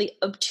particularly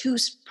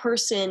obtuse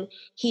person,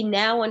 he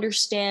now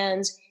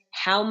understands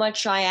how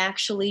much I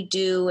actually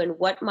do and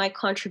what my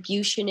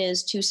contribution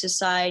is to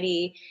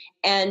society.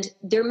 And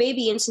there may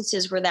be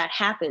instances where that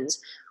happens.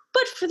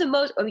 But for the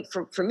most, I mean,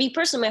 for me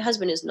personally, my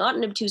husband is not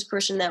an obtuse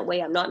person that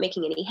way. I'm not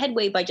making any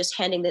headway by just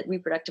handing that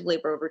reproductive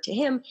labor over to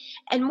him.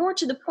 And more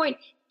to the point,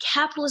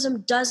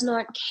 capitalism does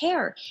not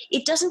care.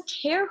 It doesn't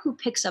care who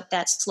picks up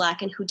that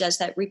slack and who does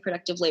that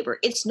reproductive labor.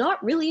 It's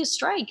not really a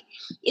strike.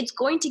 It's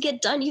going to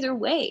get done either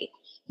way,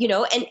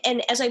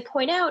 and as I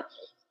point out,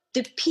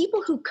 the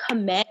people who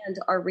command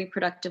our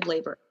reproductive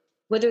labor,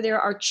 whether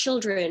they're our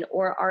children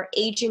or our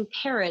aging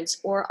parents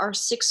or our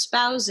sick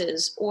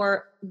spouses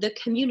or the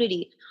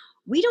community,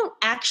 we don't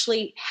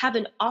actually have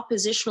an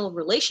oppositional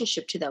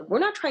relationship to them. We're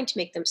not trying to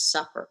make them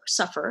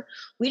suffer.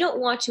 We don't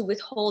want to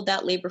withhold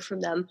that labor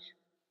from them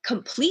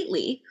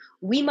completely.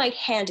 We might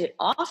hand it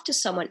off to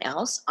someone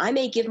else. I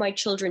may give my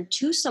children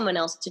to someone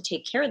else to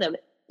take care of them.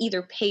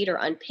 either paid or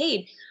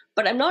unpaid,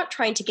 but I'm not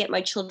trying to get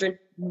my children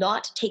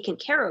not taken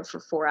care of for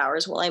 4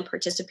 hours while I'm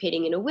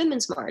participating in a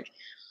women's march.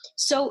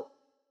 So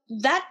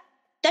that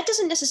that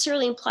doesn't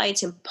necessarily imply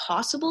it's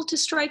impossible to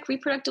strike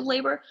reproductive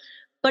labor,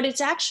 but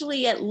it's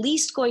actually at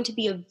least going to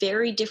be a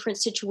very different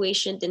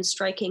situation than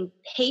striking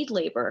paid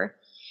labor.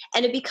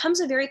 And it becomes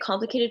a very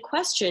complicated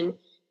question,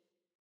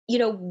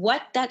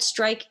 what that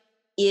strike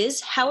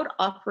is, how it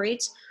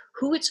operates,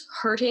 who it's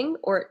hurting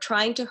or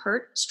trying to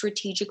hurt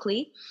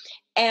strategically,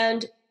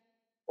 and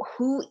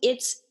who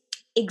it's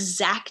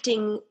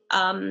exacting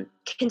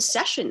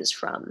concessions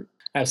from.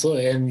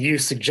 Absolutely. And you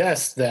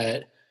suggest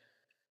that,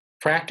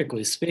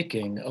 practically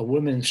speaking, a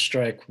women's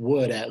strike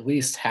would at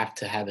least have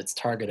to have its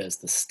target as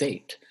the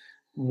state.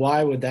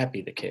 Why would that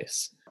be the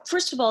case?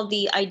 First of all,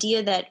 the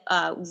idea that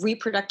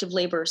reproductive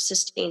labor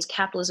sustains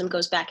capitalism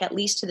goes back at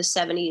least to the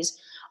 70s.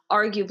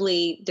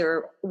 Arguably,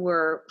 there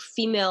were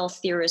female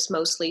theorists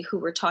mostly who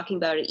were talking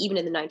about it even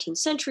in the 19th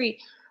century,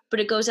 but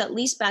it goes at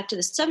least back to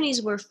the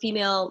 70s where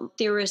female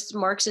theorists,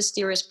 Marxist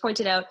theorists,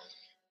 pointed out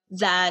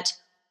that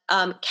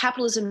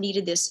capitalism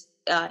needed this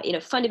in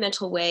a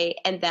fundamental way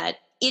and that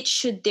it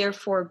should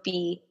therefore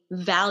be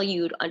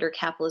valued under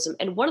capitalism.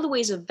 And one of the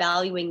ways of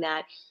valuing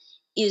that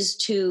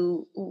is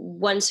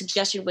one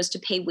suggestion was to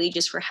pay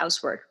wages for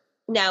housework.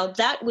 Now,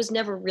 that was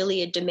never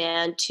really a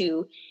demand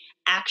to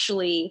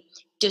actually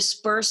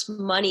disperse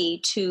money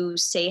to,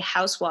 say,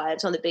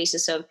 housewives on the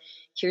basis of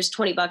here's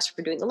 $20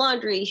 for doing the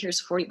laundry,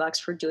 here's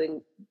 $40 for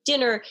doing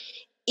dinner.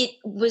 It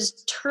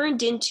was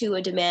turned into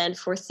a demand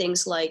for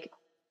things like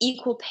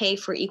equal pay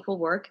for equal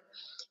work,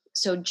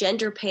 so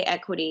gender pay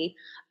equity,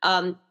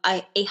 a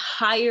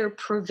higher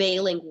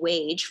prevailing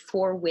wage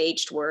for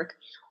waged work,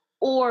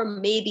 or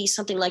maybe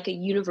something like a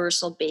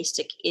universal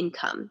basic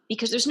income,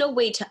 because there's no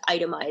way to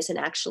itemize and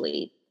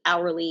actually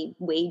hourly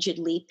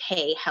wagedly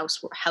pay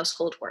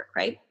household work,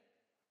 right?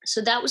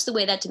 So that was the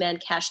way that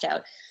demand cashed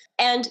out.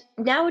 And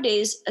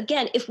nowadays,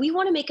 again, if we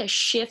want to make a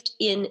shift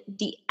in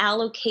the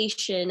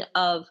allocation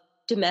of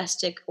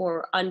domestic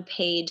or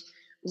unpaid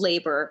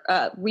labor,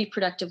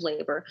 reproductive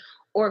labor,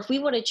 or if we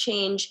want to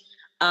change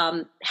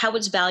how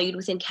it's valued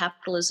within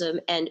capitalism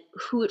and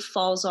who it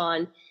falls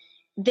on,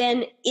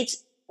 then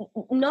it's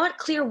not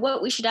clear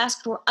what we should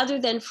ask for other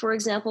than, for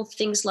example,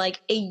 things like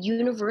a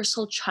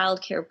universal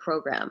childcare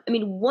program. I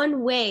mean,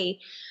 one way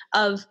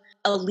of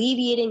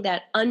alleviating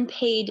that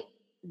unpaid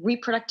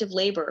reproductive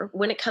labor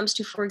when it comes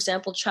to, for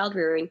example, child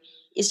rearing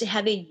is to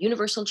have a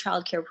universal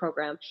childcare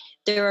program.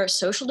 There are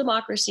social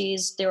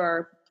democracies, there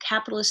are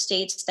capitalist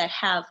states that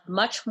have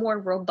much more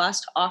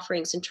robust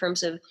offerings in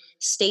terms of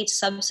state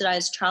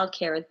subsidized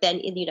childcare than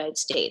in the United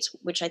States,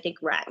 which I think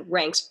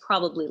ranks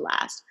probably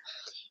last.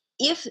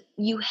 If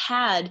you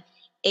had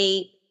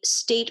a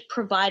state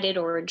provided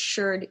or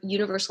insured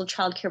universal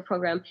childcare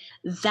program,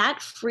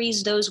 that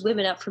frees those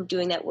women up from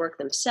doing that work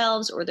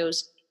themselves, or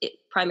those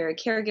primary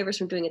caregivers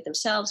from doing it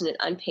themselves in an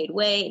unpaid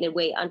way, in a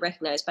way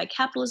unrecognized by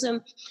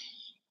capitalism.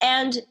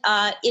 And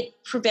it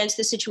prevents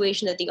the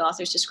situation that the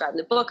authors describe in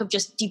the book of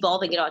just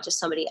devolving it onto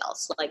somebody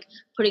else, like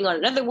putting on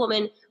another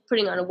woman,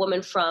 putting on a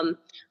woman from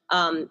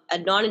a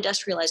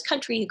non-industrialized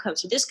country who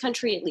comes to this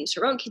country and leaves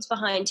her own kids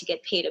behind to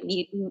get paid a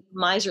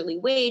miserly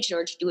wage in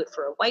order to do it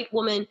for a white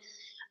woman.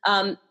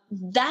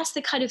 That's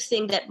the kind of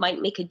thing that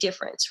might make a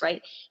difference,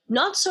 right?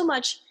 Not so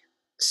much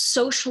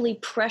socially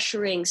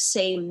pressuring,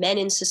 say, men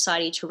in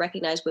society to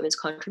recognize women's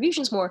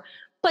contributions more,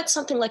 but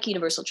something like a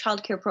universal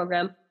childcare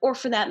program, or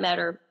for that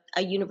matter,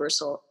 a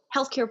universal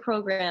healthcare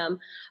program,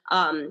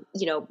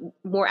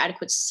 more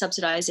adequate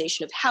subsidization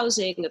of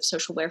housing, of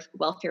social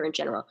welfare in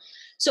general.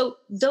 So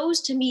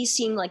those to me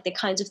seem like the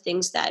kinds of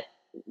things that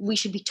we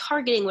should be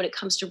targeting when it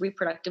comes to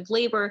reproductive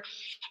labor.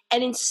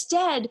 And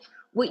instead,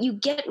 what you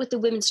get with the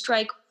women's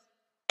strike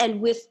and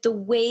with the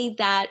way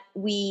that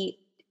we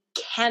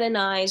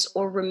canonize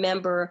or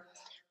remember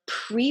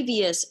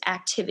previous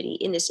activity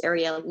in this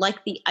area,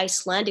 like the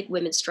Icelandic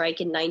women's strike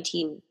in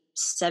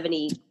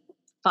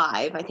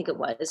 1975, I think it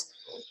was,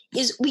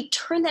 is we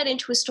turn that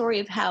into a story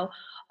of how,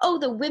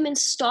 the women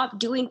stopped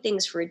doing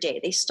things for a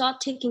day. They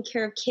stopped taking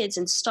care of kids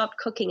and stopped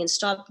cooking and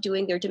stopped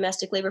doing their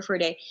domestic labor for a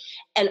day.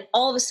 And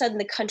all of a sudden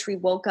the country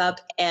woke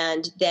up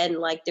and then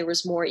there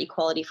was more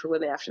equality for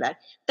women after that.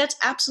 That's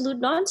absolute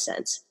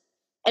nonsense.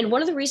 And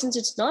one of the reasons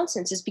it's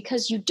nonsense is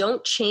because you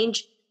don't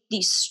change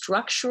the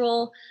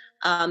structural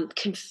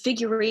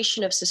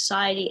configuration of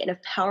society and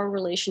of power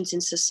relations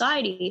in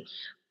society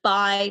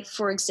by,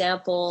 for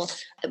example,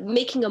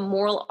 making a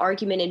moral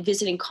argument and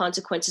visiting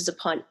consequences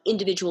upon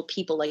individual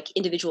people, like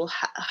individual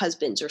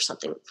husbands or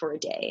something for a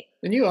day.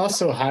 And you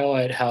also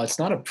highlight how it's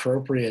not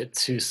appropriate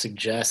to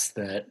suggest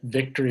that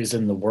victories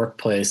in the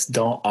workplace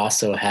don't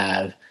also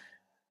have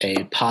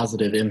a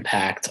positive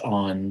impact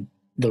on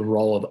the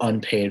role of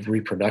unpaid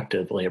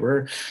reproductive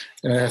labor.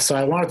 So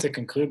I wanted to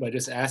conclude by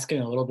just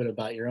asking a little bit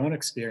about your own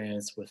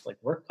experience with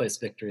workplace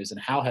victories and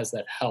how has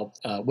that helped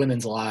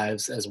women's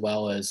lives, as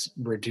well as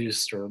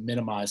reduced or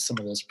minimized some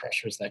of those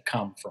pressures that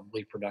come from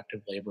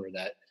reproductive labor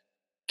that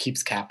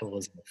keeps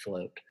capitalism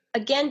afloat.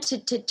 again, to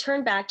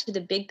turn back to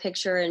the big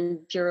picture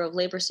and Bureau of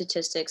Labor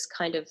Statistics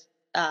kind of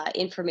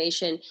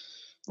information,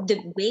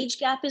 the wage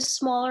gap is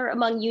smaller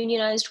among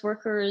unionized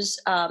workers.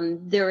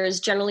 There is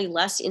generally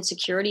less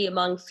insecurity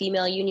among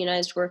female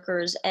unionized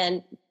workers.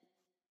 And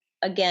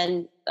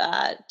again,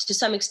 to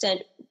some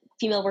extent,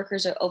 female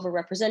workers are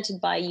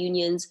overrepresented by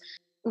unions.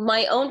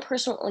 My own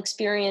personal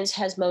experience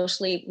has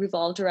mostly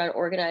revolved around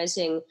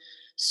organizing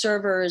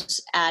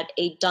servers at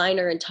a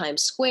diner in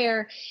Times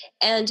Square.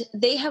 And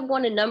they have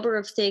won a number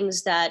of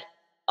things that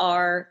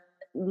are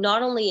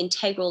not only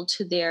integral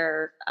to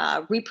their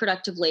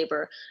reproductive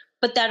labor,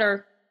 but that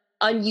are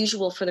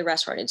unusual for the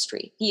restaurant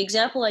industry. The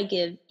example I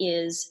give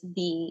is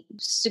the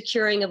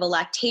securing of a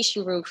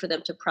lactation room for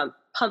them to pump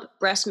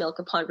breast milk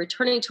upon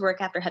returning to work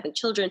after having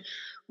children,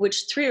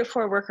 which 3 or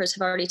 4 workers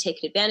have already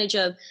taken advantage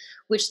of,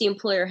 which the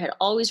employer had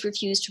always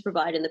refused to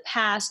provide in the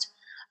past,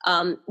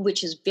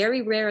 which is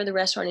very rare in the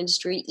restaurant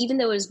industry, even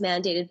though it is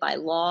mandated by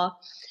law.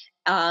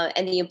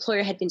 And the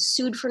employer had been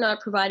sued for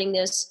not providing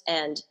this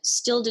and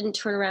still didn't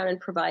turn around and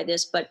provide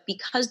this. But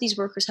because these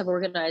workers have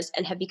organized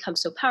and have become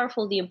so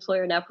powerful, the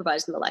employer now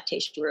provides them the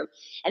lactation room.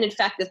 And in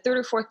fact, the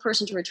 3rd or 4th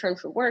person to return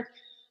from work,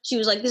 she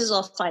was like, this is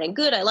all fine and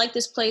good. I like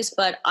this place,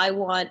 but I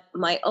want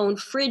my own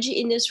fridge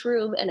in this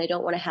room, and I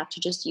don't want to have to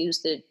just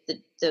use the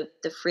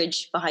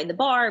fridge behind the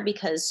bar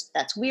because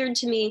that's weird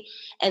to me.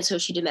 And so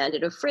she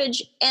demanded a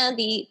fridge, and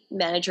the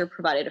manager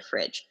provided a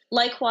fridge.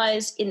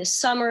 Likewise, in the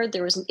summer,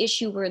 there was an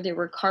issue where there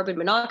were carbon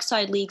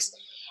monoxide leaks,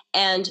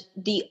 and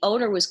the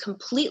owner was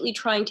completely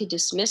trying to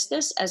dismiss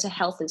this as a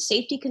health and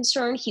safety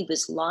concern. He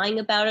was lying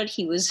about it.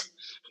 He was,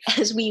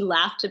 as we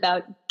laughed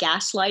about,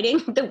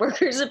 gaslighting the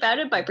workers about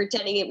it by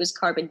pretending it was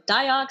carbon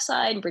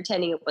dioxide and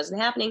pretending it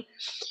wasn't happening.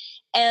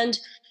 And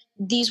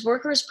these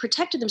workers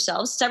protected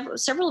themselves,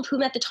 several of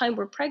whom at the time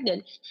were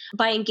pregnant,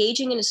 by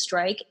engaging in a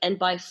strike and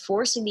by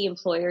forcing the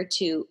employer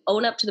to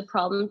own up to the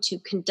problem, to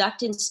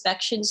conduct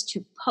inspections,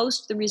 to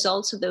post the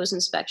results of those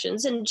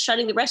inspections, and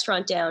shutting the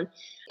restaurant down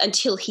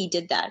until he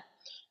did that.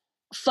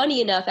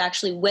 Funny enough,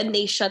 actually, when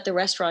they shut the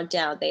restaurant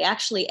down, they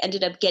actually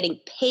ended up getting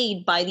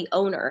paid by the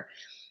owner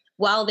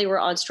while they were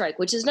on strike,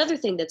 which is another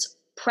thing that's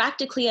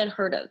practically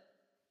unheard of.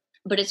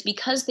 But it's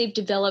because they've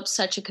developed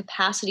such a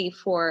capacity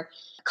for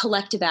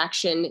collective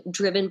action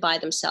driven by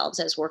themselves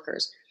as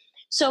workers.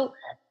 So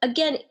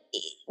again,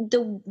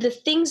 the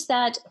things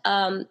that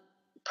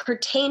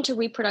pertain to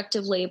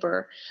reproductive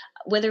labor,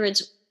 whether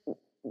it's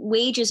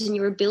wages and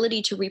your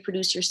ability to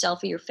reproduce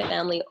yourself or your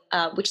family,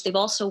 which they've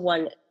also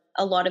won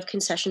a lot of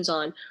concessions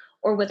on,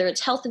 or whether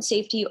it's health and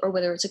safety, or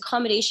whether it's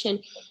accommodation,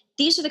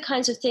 these are the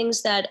kinds of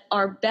things that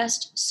are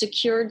best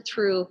secured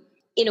through,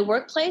 in a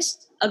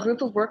workplace, a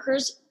group of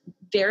workers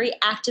very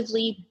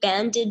actively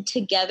banded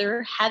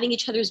together, having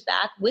each other's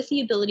back, with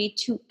the ability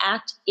to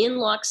act in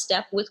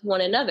lockstep with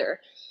one another.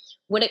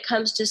 When it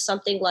comes to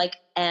something like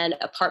an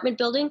apartment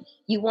building,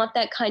 you want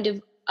that kind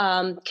of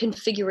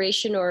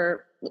configuration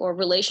or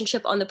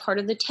relationship on the part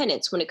of the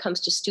tenants. When it comes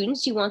to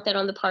students, you want that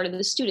on the part of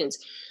the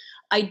students.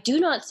 I do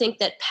not think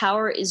that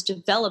power is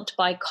developed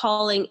by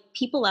calling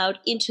people out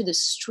into the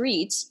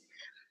streets,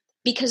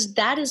 because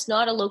that is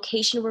not a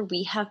location where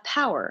we have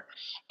power.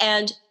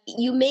 And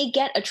you may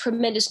get a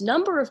tremendous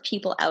number of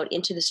people out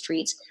into the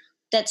streets.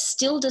 That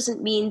still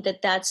doesn't mean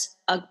that that's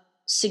a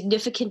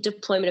significant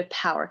deployment of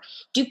power.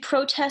 Do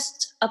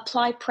protests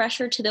apply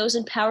pressure to those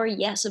in power?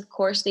 Yes, of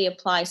course, they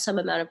apply some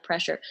amount of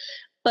pressure.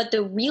 But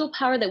the real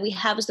power that we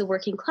have as the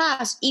working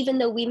class, even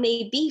though we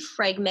may be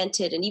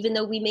fragmented and even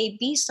though we may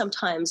be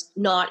sometimes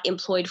not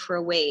employed for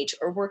a wage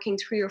or working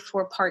 3 or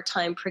 4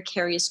 part-time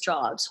precarious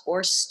jobs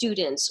or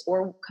students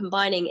or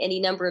combining any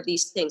number of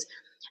these things,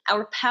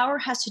 our power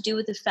has to do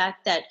with the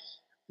fact that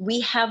we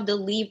have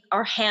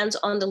our hands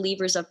on the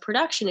levers of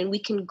production, and we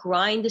can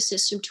grind the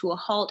system to a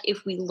halt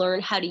if we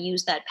learn how to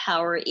use that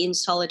power in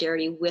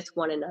solidarity with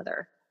one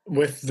another.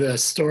 With the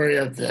story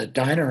of the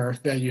diner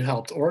that you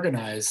helped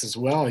organize as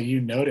well, you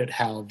noted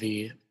how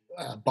the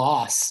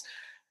boss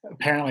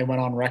apparently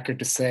went on record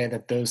to say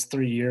that those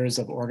 3 years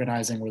of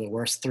organizing were the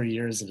worst 3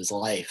 years of his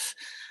life,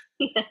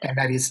 and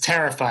that he's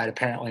terrified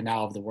apparently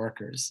now of the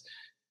workers.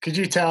 Could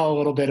you tell a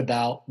little bit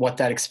about what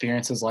that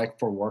experience is like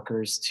for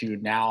workers to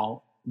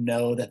now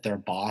know that their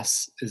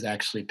boss is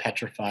actually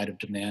petrified of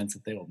demands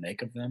that they will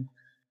make of them?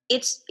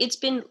 It's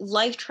been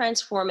life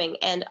transforming,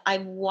 and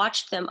I've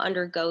watched them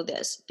undergo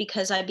this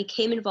because I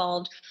became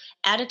involved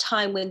at a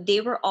time when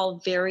they were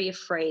all very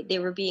afraid. They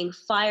were being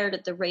fired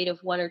at the rate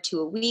of 1 or 2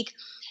 a week.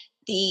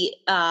 The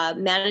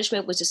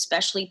management was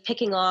especially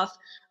picking off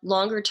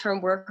longer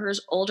term workers,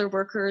 older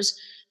workers,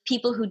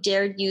 people who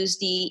dared use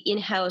the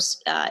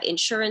in-house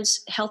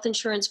health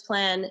insurance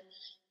plan,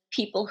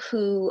 people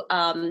who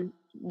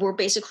were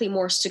basically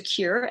more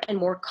secure and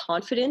more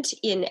confident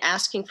in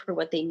asking for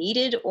what they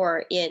needed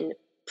or in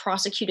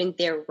prosecuting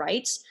their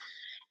rights.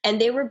 And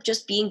they were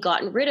just being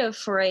gotten rid of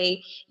for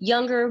a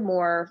younger,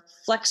 more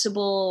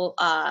flexible,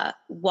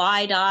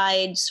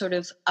 wide-eyed, sort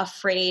of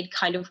afraid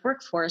kind of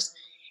workforce.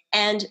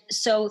 And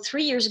so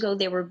 3 years ago,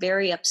 they were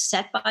very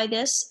upset by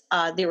this.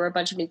 There were a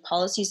bunch of new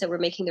policies that were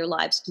making their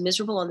lives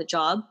miserable on the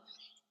job.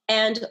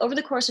 And over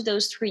the course of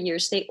those 3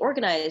 years, they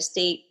organized.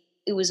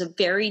 It was a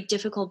very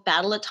difficult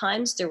battle at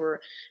times. There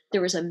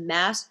was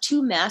a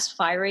two mass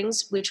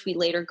firings, which we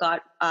later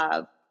got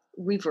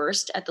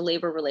reversed at the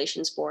Labor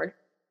Relations Board.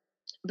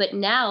 But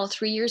now,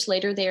 3 years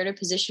later, they are in a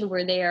position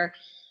where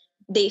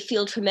they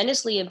feel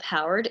tremendously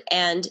empowered,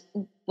 and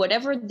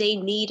whatever they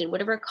need and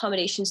whatever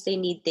accommodations they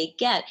need, they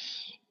get.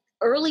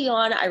 Early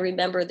on, I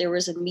remember there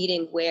was a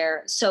meeting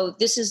where, so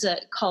this is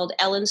called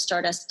Ellen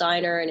Stardust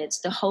Diner, and it's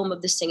the home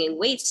of the singing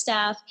wait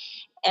staff,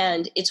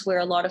 and it's where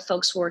a lot of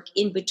folks work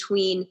in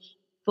between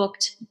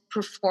booked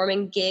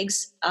performing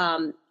gigs,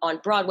 on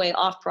Broadway,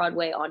 off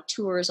Broadway, on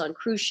tours, on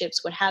cruise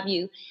ships, what have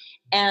you.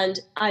 And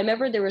I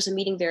remember there was a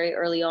meeting very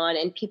early on,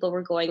 and people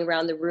were going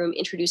around the room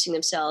introducing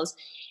themselves.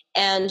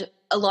 And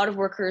a lot of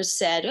workers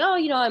said, "Oh,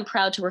 I'm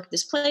proud to work at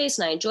this place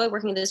and I enjoy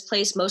working at this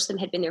place." Most of them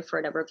had been there for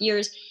a number of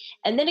years.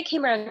 And then it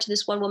came around to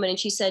this one woman and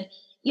she said,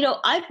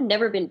 "I've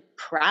never been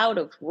proud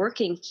of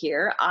working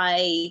here.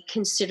 I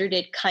considered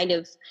it kind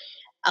of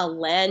a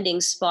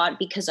landing spot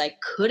because I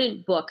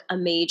couldn't book a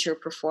major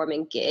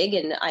performing gig.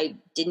 And I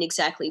didn't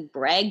exactly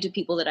brag to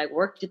people that I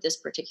worked at this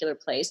particular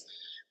place.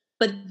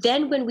 But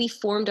then when we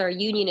formed our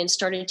union and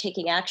started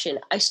taking action,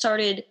 I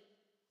started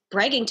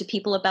bragging to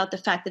people about the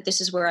fact that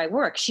this is where I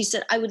work." She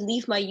said, "I would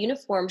leave my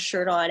uniform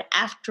shirt on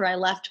after I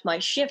left my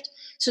shift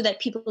so that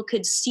people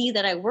could see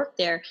that I worked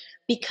there,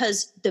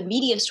 because the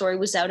media story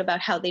was out about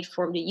how they'd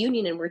formed a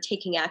union and were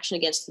taking action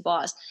against the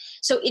boss."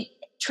 So it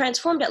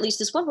transformed at least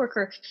this one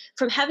worker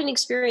from having an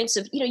experience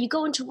of, you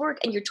go into work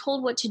and you're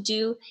told what to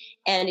do,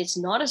 and it's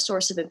not a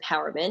source of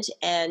empowerment,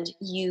 and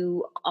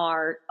you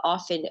are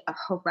often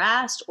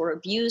harassed or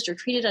abused or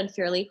treated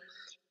unfairly.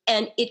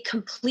 And it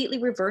completely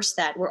reversed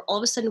that, where all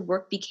of a sudden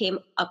work became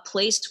a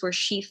place where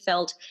she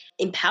felt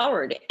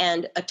empowered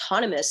and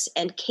autonomous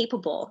and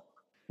capable.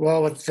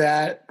 Well, with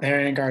that,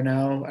 Marion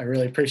Garneau, I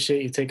really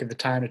appreciate you taking the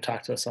time to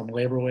talk to us on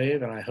Labor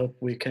Wave, and I hope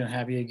we can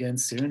have you again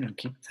soon and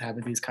keep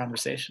having these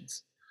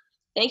conversations.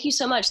 Thank you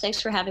so much. Thanks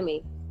for having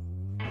me.